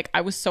CPA, like,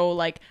 I was so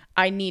like,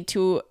 I need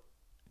to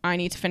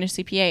finish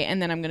CPA,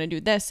 and then I'm going to do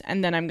this,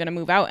 and then I'm going to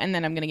move out, and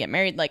then I'm going to get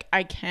married. Like,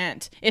 I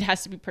can't. It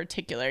has to be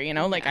particular, you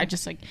know? Like, I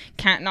just like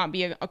can't not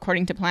be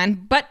according to plan.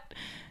 But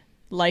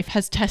life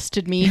has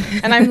tested me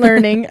and I'm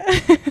learning.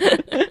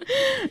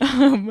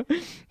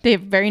 They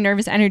have very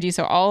nervous energy.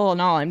 So all in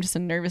all, I'm just a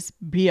nervous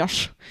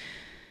bitch.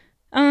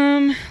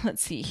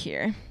 Let's see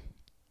here.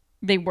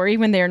 they worry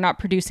when they are not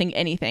producing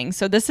anything.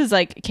 So this is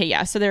like, okay,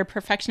 yeah. So they're a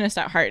perfectionist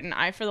at heart. And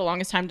I, for the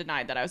longest time,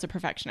 denied that I was a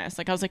perfectionist.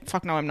 Like I was like,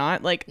 fuck no, I'm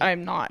not. Like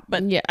I'm not,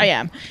 but yeah, I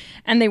am.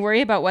 And they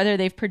worry about whether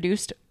they've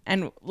produced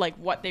and like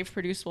what they've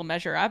produced will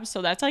measure up.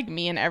 So that's like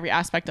me in every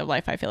aspect of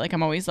life. I feel like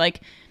I'm always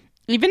like,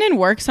 even in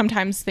work,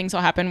 sometimes things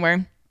will happen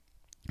where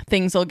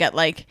things will get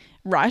like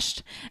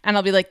rushed and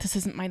I'll be like, this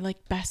isn't my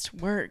like best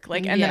work.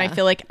 Like, and then I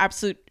feel like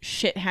absolute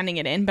shit handing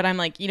it in. But I'm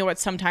like, you know what?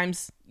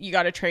 Sometimes you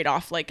got to trade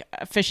off like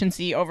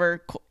efficiency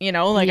over, you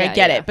know, like I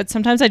get it, but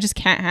sometimes I just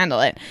can't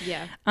handle it.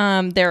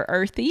 Yeah. They're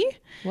earthy.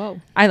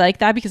 Whoa. I like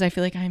that because I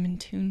feel like I'm in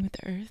tune with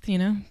the earth, you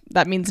know,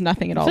 that means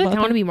nothing at all. I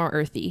want to be more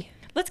earthy.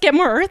 Let's get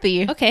more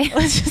earthy. Okay.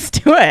 Let's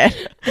just do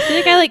it. I feel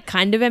like I like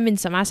kind of am in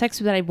some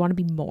aspects, but I want to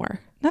be more.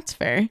 That's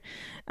fair.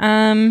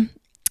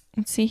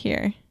 Let's see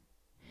here.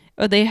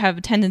 Oh, they have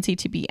a tendency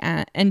to be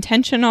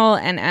intentional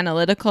and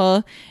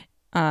analytical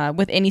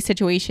with any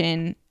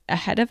situation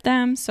ahead of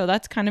them. So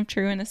that's kind of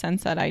true in a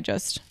sense that I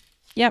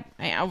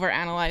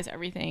overanalyze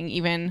everything,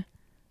 even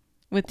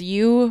with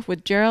you,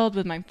 with Gerald,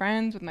 with my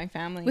friends, with my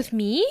family. With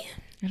me?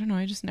 I don't know.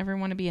 I just never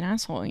want to be an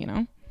asshole, you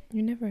know?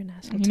 You're never an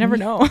asshole. You never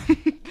know.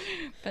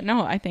 But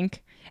no, I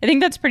think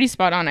that's pretty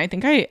spot on. I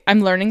think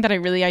I'm learning that I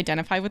really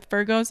identify with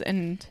Virgos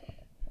and...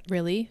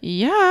 Really?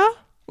 Yeah.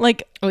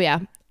 Like... Oh, yeah.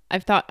 I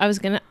thought I was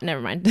gonna...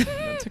 Never mind.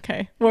 That's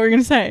okay. What were you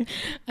gonna say?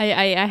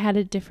 I had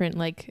a different,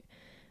 like...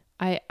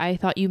 I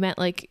thought you meant,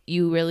 like,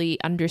 you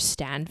really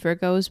understand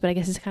Virgos, but I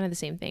guess it's kind of the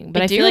same thing.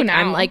 But I feel like now.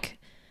 I'm, like...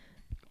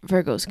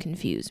 Virgos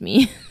confuse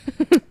me.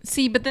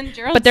 See, but then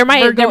Gerald's but they're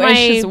my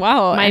as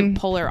well. My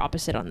polar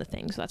opposite on the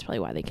thing, so that's probably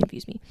why they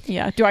confuse me.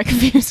 Yeah. Do I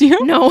confuse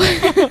you? No.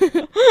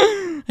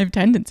 I have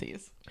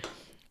tendencies.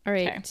 All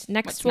right. Okay.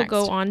 Next we'll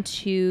go on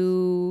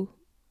to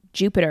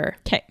Jupiter.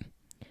 Okay.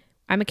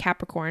 I'm a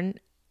Capricorn.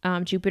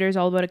 Jupiter is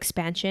all about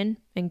expansion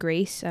and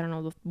grace. I don't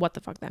know what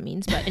the fuck that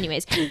means, but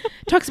anyways,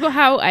 talks about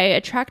how I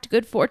attract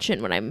good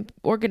fortune when I'm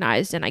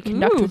organized and I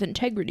conduct with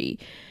integrity.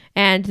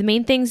 And the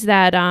main things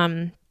that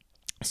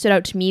stood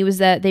out to me was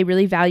that they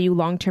really value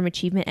long-term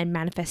achievement and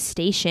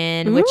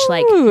manifestation, which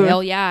like,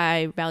 hell yeah,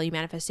 I value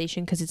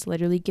manifestation because it's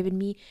literally given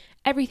me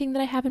everything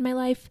that I have in my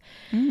life.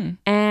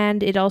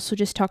 And it also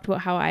just talked about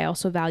how I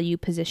also value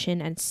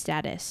position and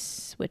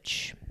status,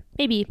 which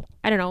maybe,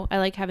 I don't know, I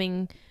like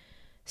having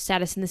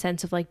status in the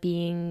sense of like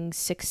being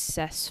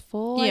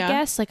successful, I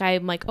guess. Like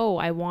I'm like, oh,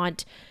 I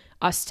want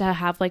us to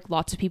have like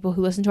lots of people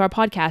who listen to our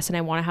podcast and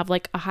I want to have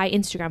like a high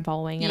Instagram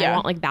following and I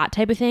want like that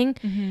type of thing.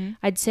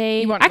 I'd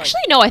say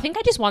actually no, I think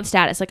I just want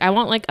status. Like I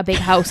want like a big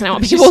house and I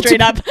want people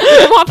straight up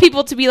I want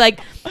people to be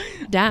like,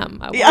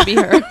 damn, I want to be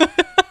her.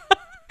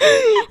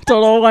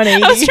 Total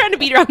 180. I was trying to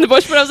beat around the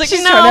bush, but I was like,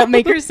 she's no. trying to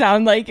make her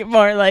sound like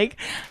more like,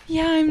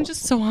 yeah, I'm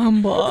just so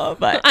humble,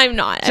 but I'm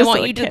not. I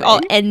want you to all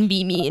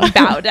envy me and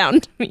bow down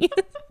to me.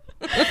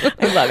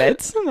 I love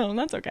it. No,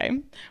 that's okay.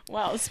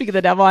 Well, speak of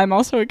the devil, I'm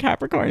also a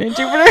Capricorn in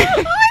Jupiter.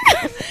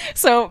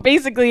 So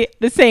basically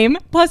the same.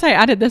 Plus I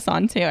added this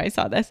on too. I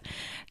saw this.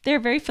 They're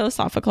very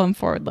philosophical and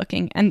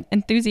forward-looking and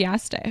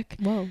enthusiastic.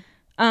 Whoa.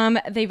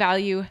 They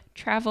value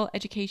travel,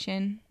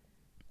 education,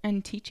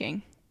 and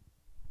teaching.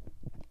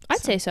 I'd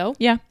say so.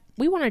 Yeah.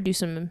 We want to do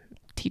some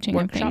teaching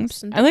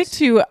workshops and things. I like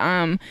to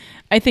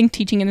I think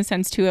teaching in the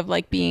sense too of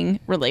like being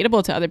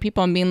relatable to other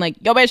people and being like,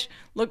 yo bitch,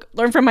 look,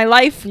 learn from my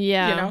life.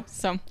 Yeah. You know?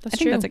 So that's I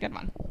think true. That's a good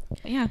one.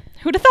 But yeah.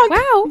 Who'd have thought?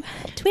 Wow.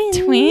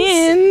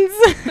 Twins.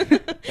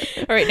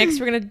 All right, next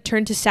we're gonna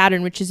turn to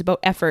Saturn, which is about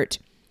effort.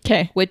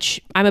 Okay.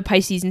 Which I'm a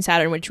Pisces in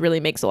Saturn, which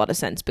really makes a lot of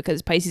sense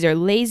because Pisces are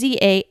lazy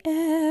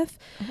AF.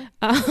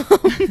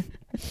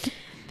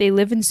 They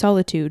live in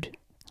solitude.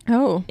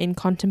 Oh. In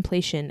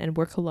contemplation and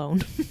work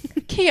alone.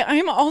 Okay,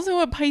 I'm also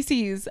a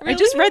Pisces. Really? I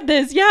just read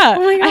this. Yeah.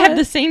 Oh my God. I have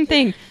the same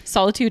thing.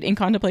 Solitude in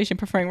contemplation,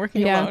 preferring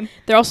working alone.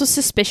 They're also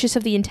suspicious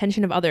of the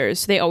intention of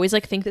others. They always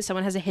like think that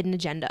someone has a hidden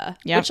agenda.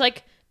 Yeah. Which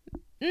like,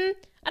 I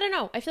don't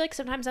know. I feel like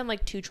sometimes I'm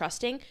like too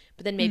trusting,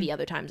 but then maybe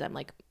other times I'm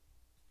like,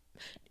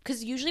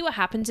 because usually what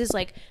happens is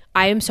like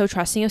I am so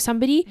trusting of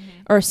somebody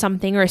or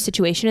something or a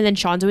situation, and then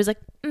Sean's always like,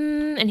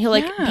 and he'll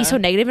like be so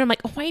negative, and I'm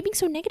like, oh, why are you being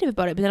so negative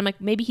about it? But then I'm like,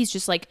 maybe he's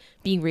just like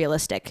being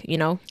realistic, you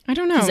know? I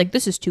don't know. He's like,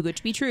 this is too good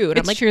to be true, and it's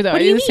I'm like, true though. What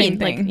do you mean? Same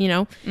thing. Like, you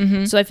know?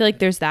 So I feel like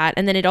there's that,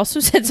 and then it also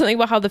said something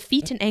about how the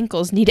feet and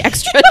ankles need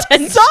extra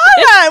attention. Saw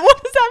that.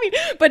 What does that mean?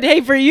 But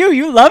hey, for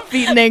you love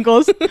feet and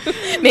ankles.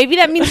 Maybe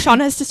that means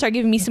Sean has to start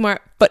giving me some more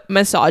foot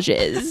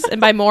massages,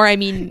 and by more I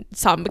mean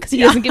some, because he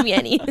doesn't give me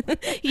any.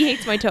 He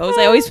hates my toes.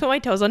 I always put my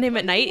toes on him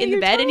at night in the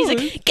bed, and he's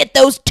like, get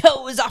those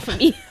toes off of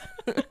me.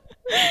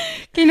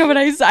 You know what,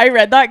 I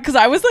read that because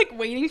I was like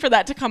waiting for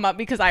that to come up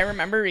because I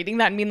remember reading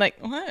that and being like,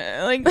 what?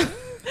 Like,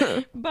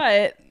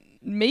 but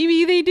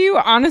maybe they do.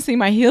 Honestly,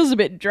 my heel's a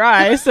bit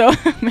dry, so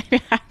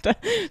maybe I have to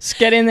just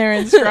get in there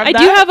and scrub that. I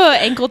do have an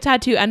ankle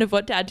tattoo and a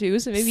foot tattoo,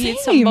 so maybe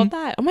it's something about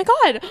that. Oh my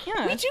God.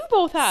 Yeah. We do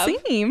both have.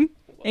 Same.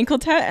 Ankle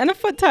tat and a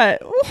foot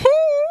tat.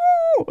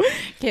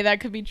 Okay,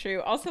 that could be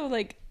true. Also,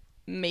 like,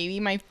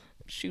 maybe my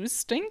shoes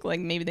stink. Like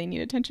maybe they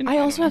need attention. I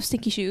also have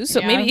stinky shoes, so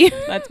Yeah, maybe.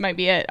 that might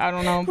be it. I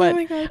don't know, but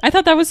my God. I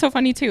thought that was so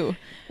funny too.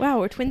 Wow,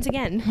 we're twins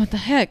again. What the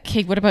heck?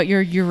 Kate, what about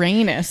your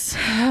Uranus?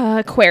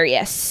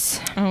 Aquarius.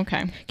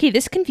 Okay. Okay,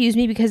 this confused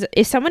me because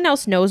if someone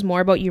else knows more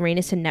about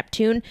Uranus and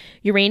Neptune,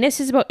 Uranus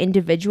is about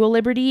individual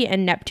liberty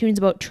and Neptune's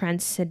about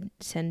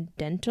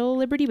transcendental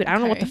liberty, but I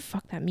don't know what the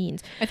fuck that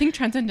means. I think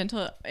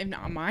transcendental, in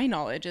my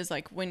knowledge, is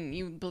like when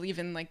you believe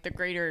in like the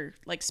greater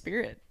like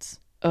spirits.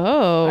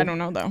 Oh. I don't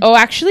know though. Oh,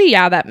 actually,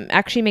 yeah, that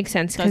actually makes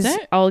sense Does because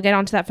it? I'll get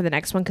onto that for the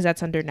next one because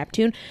that's under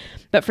Neptune.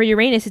 But for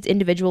Uranus, it's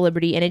individual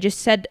liberty, and it just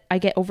said I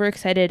get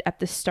overexcited at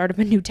the start of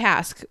a new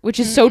task, which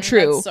is so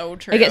true. That's so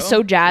true. I get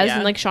so jazzed, Yeah.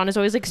 and like Sean is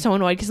always like so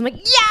annoyed because I'm like,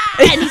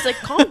 yeah, and he's like,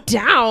 calm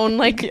down,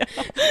 like, Yeah.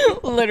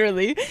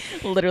 literally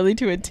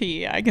to a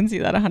T. I can see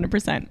that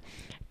 100%.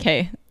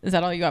 Okay, is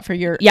that all you got for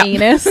your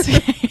anus?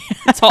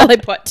 that's all I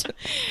put.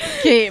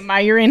 Okay,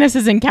 my Uranus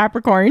is in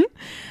Capricorn.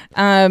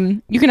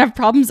 You can have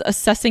problems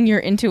assessing your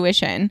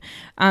intuition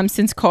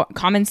since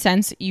common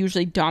sense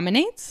usually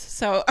dominates.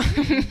 So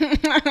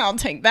I'll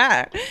take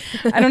that.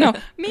 I don't know.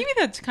 Maybe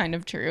that's kind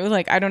of true.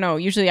 Like, I don't know.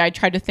 Usually I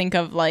try to think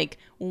of like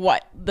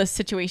what the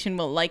situation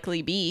will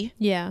likely be.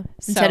 Yeah,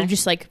 instead of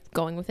just like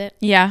going with it.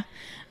 Yeah.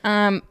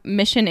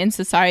 Mission in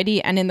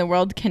society and in the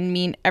world can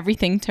mean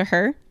everything to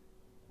her.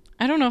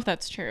 I don't know if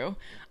that's true.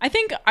 I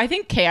think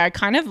Kay, I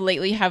kind of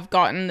lately have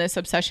gotten this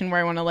obsession where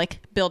I want to like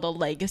build a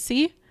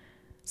legacy.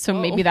 So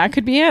maybe that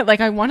could be it.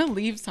 Like I want to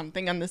leave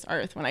something on this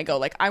earth when I go.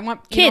 Like I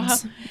want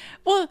kids.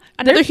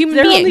 Another human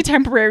they're being. only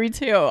temporary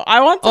too. I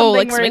want something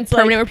Like where something it's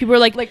permanent, where people are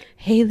like like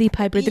Haley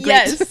Piper the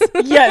yes,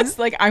 Great. yes.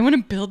 Like I want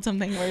to build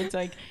something where it's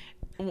like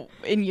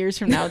in years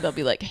from now they'll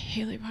be like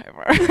Haley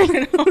Piper,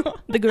 you know?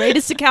 The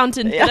greatest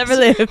accountant Yes. that ever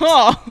lived.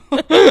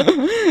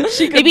 Oh.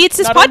 She could Maybe it's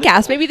this not only-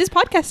 podcast. Maybe this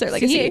podcast are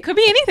like See, it could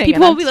be anything.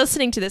 people and will be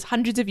listening to this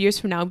hundreds of years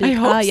from now and be I like,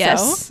 hope ah,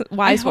 yes, so.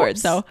 wise I hope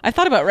words. So I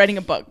thought about writing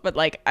a book, but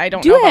like I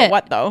don't Do know about it.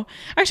 what though.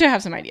 Actually, I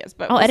have some ideas,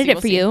 but I'll edit it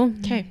for you.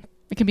 Okay,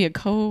 it can be a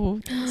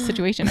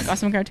co-situation, a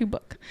Gossip and Gratitude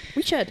book.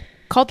 We should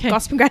call it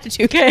Gossip and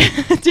Gratitude. Okay,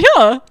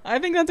 deal. I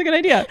think that's a good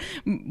idea.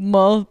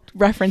 We'll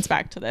reference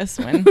back to this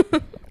when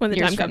When the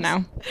years time from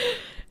comes. now.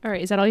 All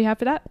right, is that all you have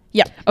for that?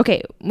 Yeah.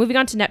 Okay, moving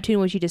on to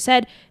Neptune, which you just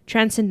said,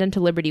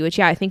 transcendental liberty, which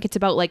I think it's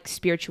about like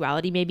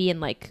spirituality maybe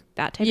and like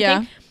that type of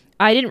thing.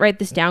 I didn't write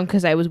this down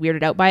because I was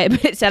weirded out by it,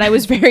 but it said I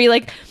was very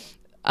like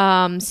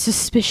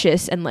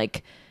suspicious and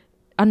like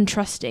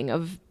untrusting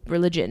of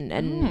religion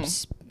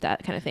and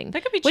that kind of thing.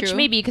 That could be Which true.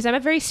 maybe because I'm a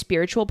very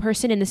spiritual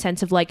person in the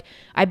sense of like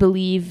I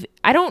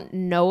don't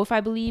know if I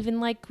believe in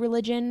like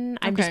religion.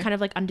 I'm just Okay. kind of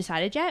like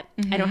undecided yet.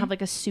 I don't have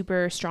like a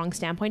super strong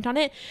standpoint on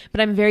it,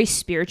 but I'm very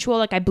spiritual.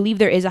 Like I believe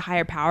there is a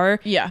higher power.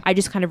 Yeah. I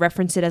just kind of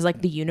reference it as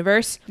like the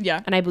universe.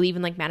 Yeah. And I believe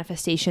in like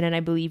manifestation and I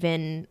believe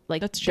in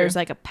like That's true. there's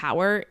like a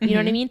power, you know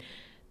what I mean?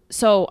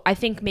 So I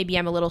think maybe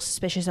I'm a little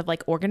suspicious of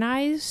like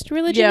organized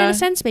religion in Yeah. a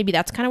sense. Maybe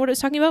that's kind of what it was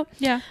talking about.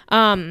 Yeah.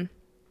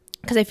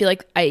 Because I feel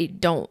like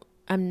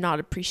I'm not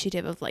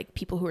appreciative of like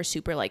people who are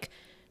super like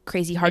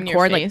crazy In your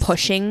hardcore and like face.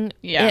 pushing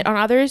Yeah. it on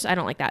others. I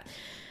don't like that.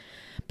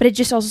 But it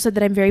just also said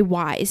that I'm very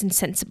wise and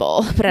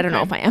sensible, but I don't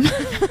know if I am.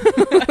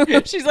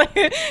 She's like,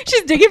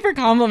 she's digging for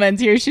compliments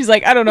here. She's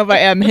like, I don't know if I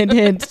am. Hint,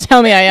 hint.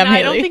 Tell me I am. No, I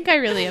Haley. don't think I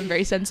really am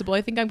very sensible.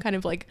 I think I'm kind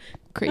of like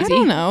crazy. I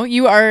don't know.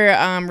 You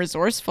are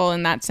resourceful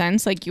in that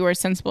sense. Like you are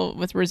sensible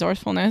with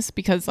resourcefulness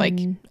because like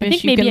I if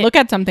think you maybe can look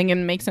at something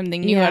and make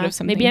something new out of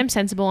something. Maybe I'm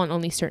sensible on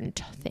only certain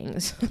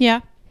things. Yeah.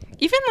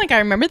 Even like I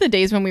remember the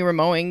days when we were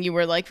mowing, you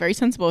were like very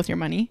sensible with your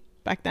money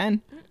back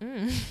then.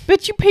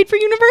 But you paid for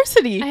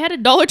university. I had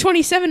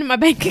 $1.27 in my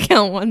bank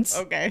account once.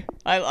 Okay.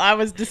 I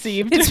was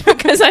deceived. It's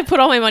because I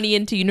put all my money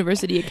into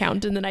university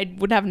account and then I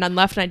would have none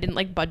left and I didn't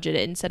like budget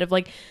it instead of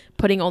like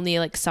putting only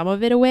like some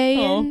of it away.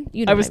 Oh, And,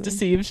 you know I was what mean.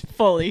 deceived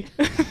fully.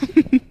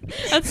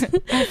 That's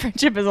Our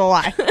friendship is a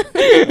lie.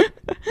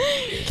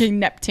 Okay,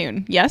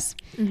 Neptune. Yes.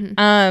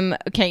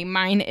 Okay,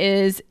 mine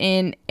is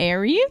in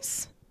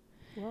Aries.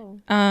 Whoa.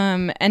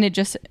 And it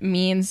just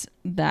means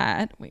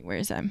that where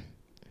is that?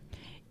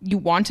 You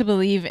want to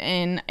believe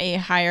in a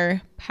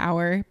higher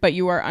power, but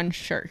you are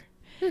unsure.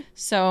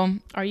 So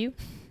Are you?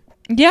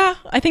 yeah,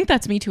 I think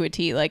that's me to a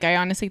T. Like I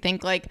honestly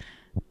think like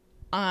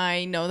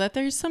I know that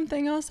there's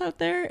something else out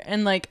there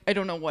and like I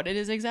don't know what it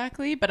is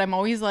exactly, but I'm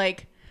always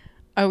like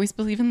I always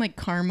believe in like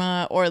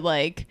karma or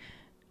like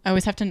I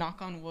always have to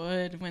knock on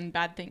wood when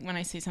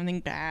I say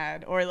something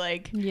bad or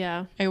like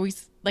Yeah. I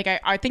always like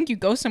I think you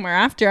go somewhere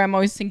after. I'm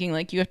always thinking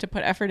like you have to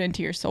put effort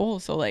into your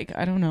soul. So like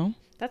I don't know.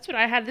 That's what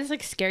I had this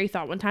like scary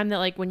thought one time that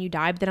like when you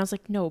die, but then I was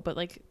like, no, but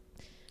like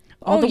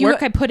all Oh, the you-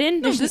 work I put in.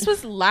 No, there's this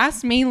was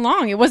last May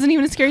long. It wasn't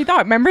even a scary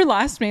thought. Remember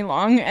last May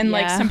long? And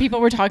like Yeah. some people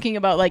were talking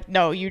about like,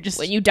 no, you just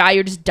when you die,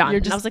 you're just done. You're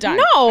And I just was like, done.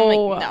 no,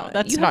 I'm like, no,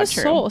 that's you not have a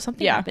true. soul.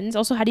 Something Yeah. happens.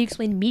 Also, how do you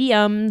explain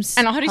mediums?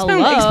 and how do you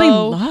explain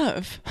Hello?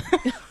 love?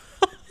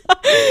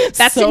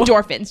 That's So-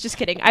 endorphins. Just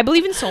kidding. I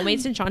believe in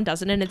soulmates, and Sean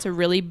doesn't, and it's a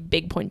really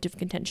big point of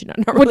contention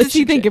on our What does he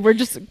relationship. think? If we're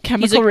just He's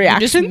chemical like,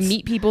 reactions? you just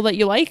meet people that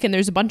you like, and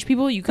there's a bunch of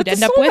people you could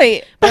That's end a up with.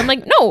 soulmate. But I'm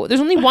like, no,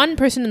 there's only one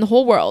person in the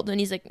whole world, and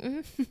he's like,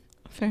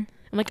 Fair.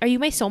 I'm like, are you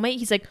my soulmate?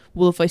 He's like,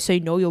 well, if I say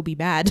no, you'll be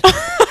mad.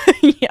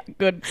 Yeah,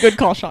 good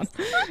call, Sean.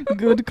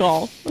 Good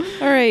call.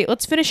 All right,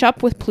 let's finish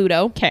up with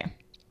Pluto. Okay.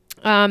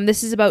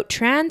 This is about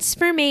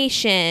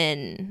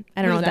transformation.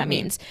 I don't know what that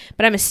mean? means,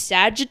 but I'm a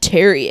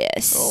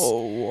Sagittarius.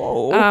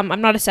 Oh.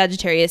 I'm not a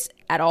Sagittarius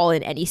at all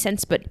in any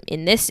sense, but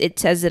in this, it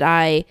says that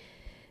I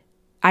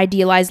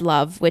idealize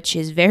love, which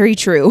is very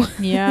true.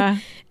 Yeah.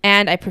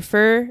 And I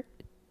prefer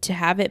to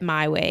have it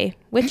my way,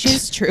 which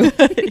is true.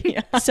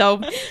 Yeah. So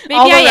maybe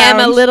All I am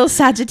a around. little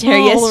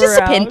Sagittarius, All just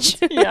a around. pinch.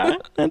 Yeah,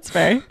 that's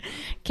fair.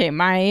 Okay,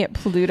 my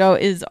Pluto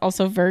is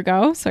also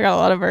Virgo, so I got a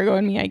lot of Virgo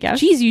in me, I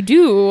guess. Jeez, you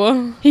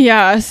do.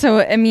 Yeah, so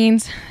it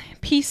means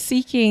peace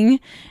seeking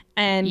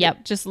and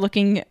Yep. just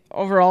looking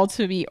overall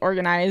to be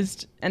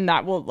organized, and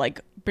that will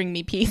like bring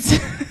me peace.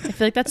 I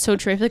feel like that's so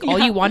true. I feel like all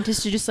Yeah. you want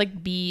is to just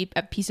like be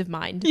at peace of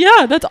mind.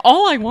 Yeah, that's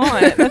all I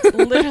want. That's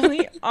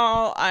literally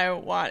all I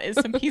want is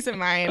some peace of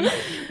mind.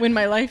 When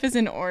my life is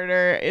in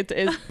order, it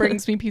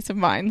brings me peace of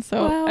mind.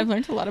 So Wow. I've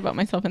learned a lot about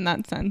myself in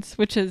that sense,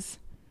 which is,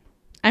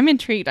 I'm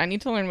intrigued. I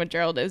need to learn what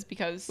Gerald is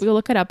because We'll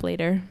look it up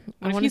later.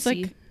 I what want if to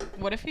he's see. like,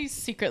 what if he's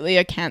secretly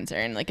a Cancer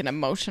and like an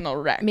emotional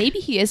wreck? Maybe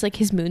he is like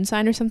his moon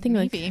sign or something.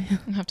 Maybe.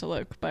 I'll have to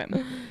look. But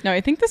no,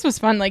 I think this was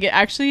fun. Like it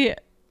actually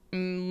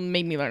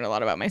made me learn a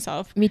lot about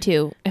myself. Like, me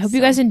too. I hope you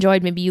So- guys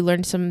enjoyed. Maybe you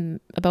learned some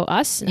about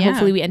us. And Yeah.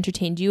 hopefully we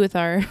entertained you with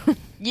our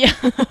Yeah.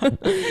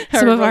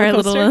 some of our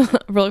little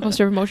roller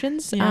coaster of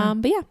emotions. Yeah.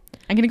 But yeah,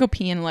 I'm going to go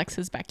pee in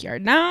Alexa's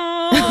backyard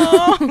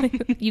now.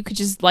 you could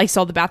just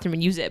Lysol the bathroom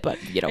and use it. But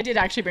you know, I did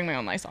actually bring my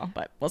own Lysol,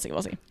 but we'll see.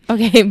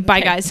 okay. Bye,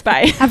 Okay, guys.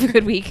 bye. Have a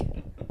good week.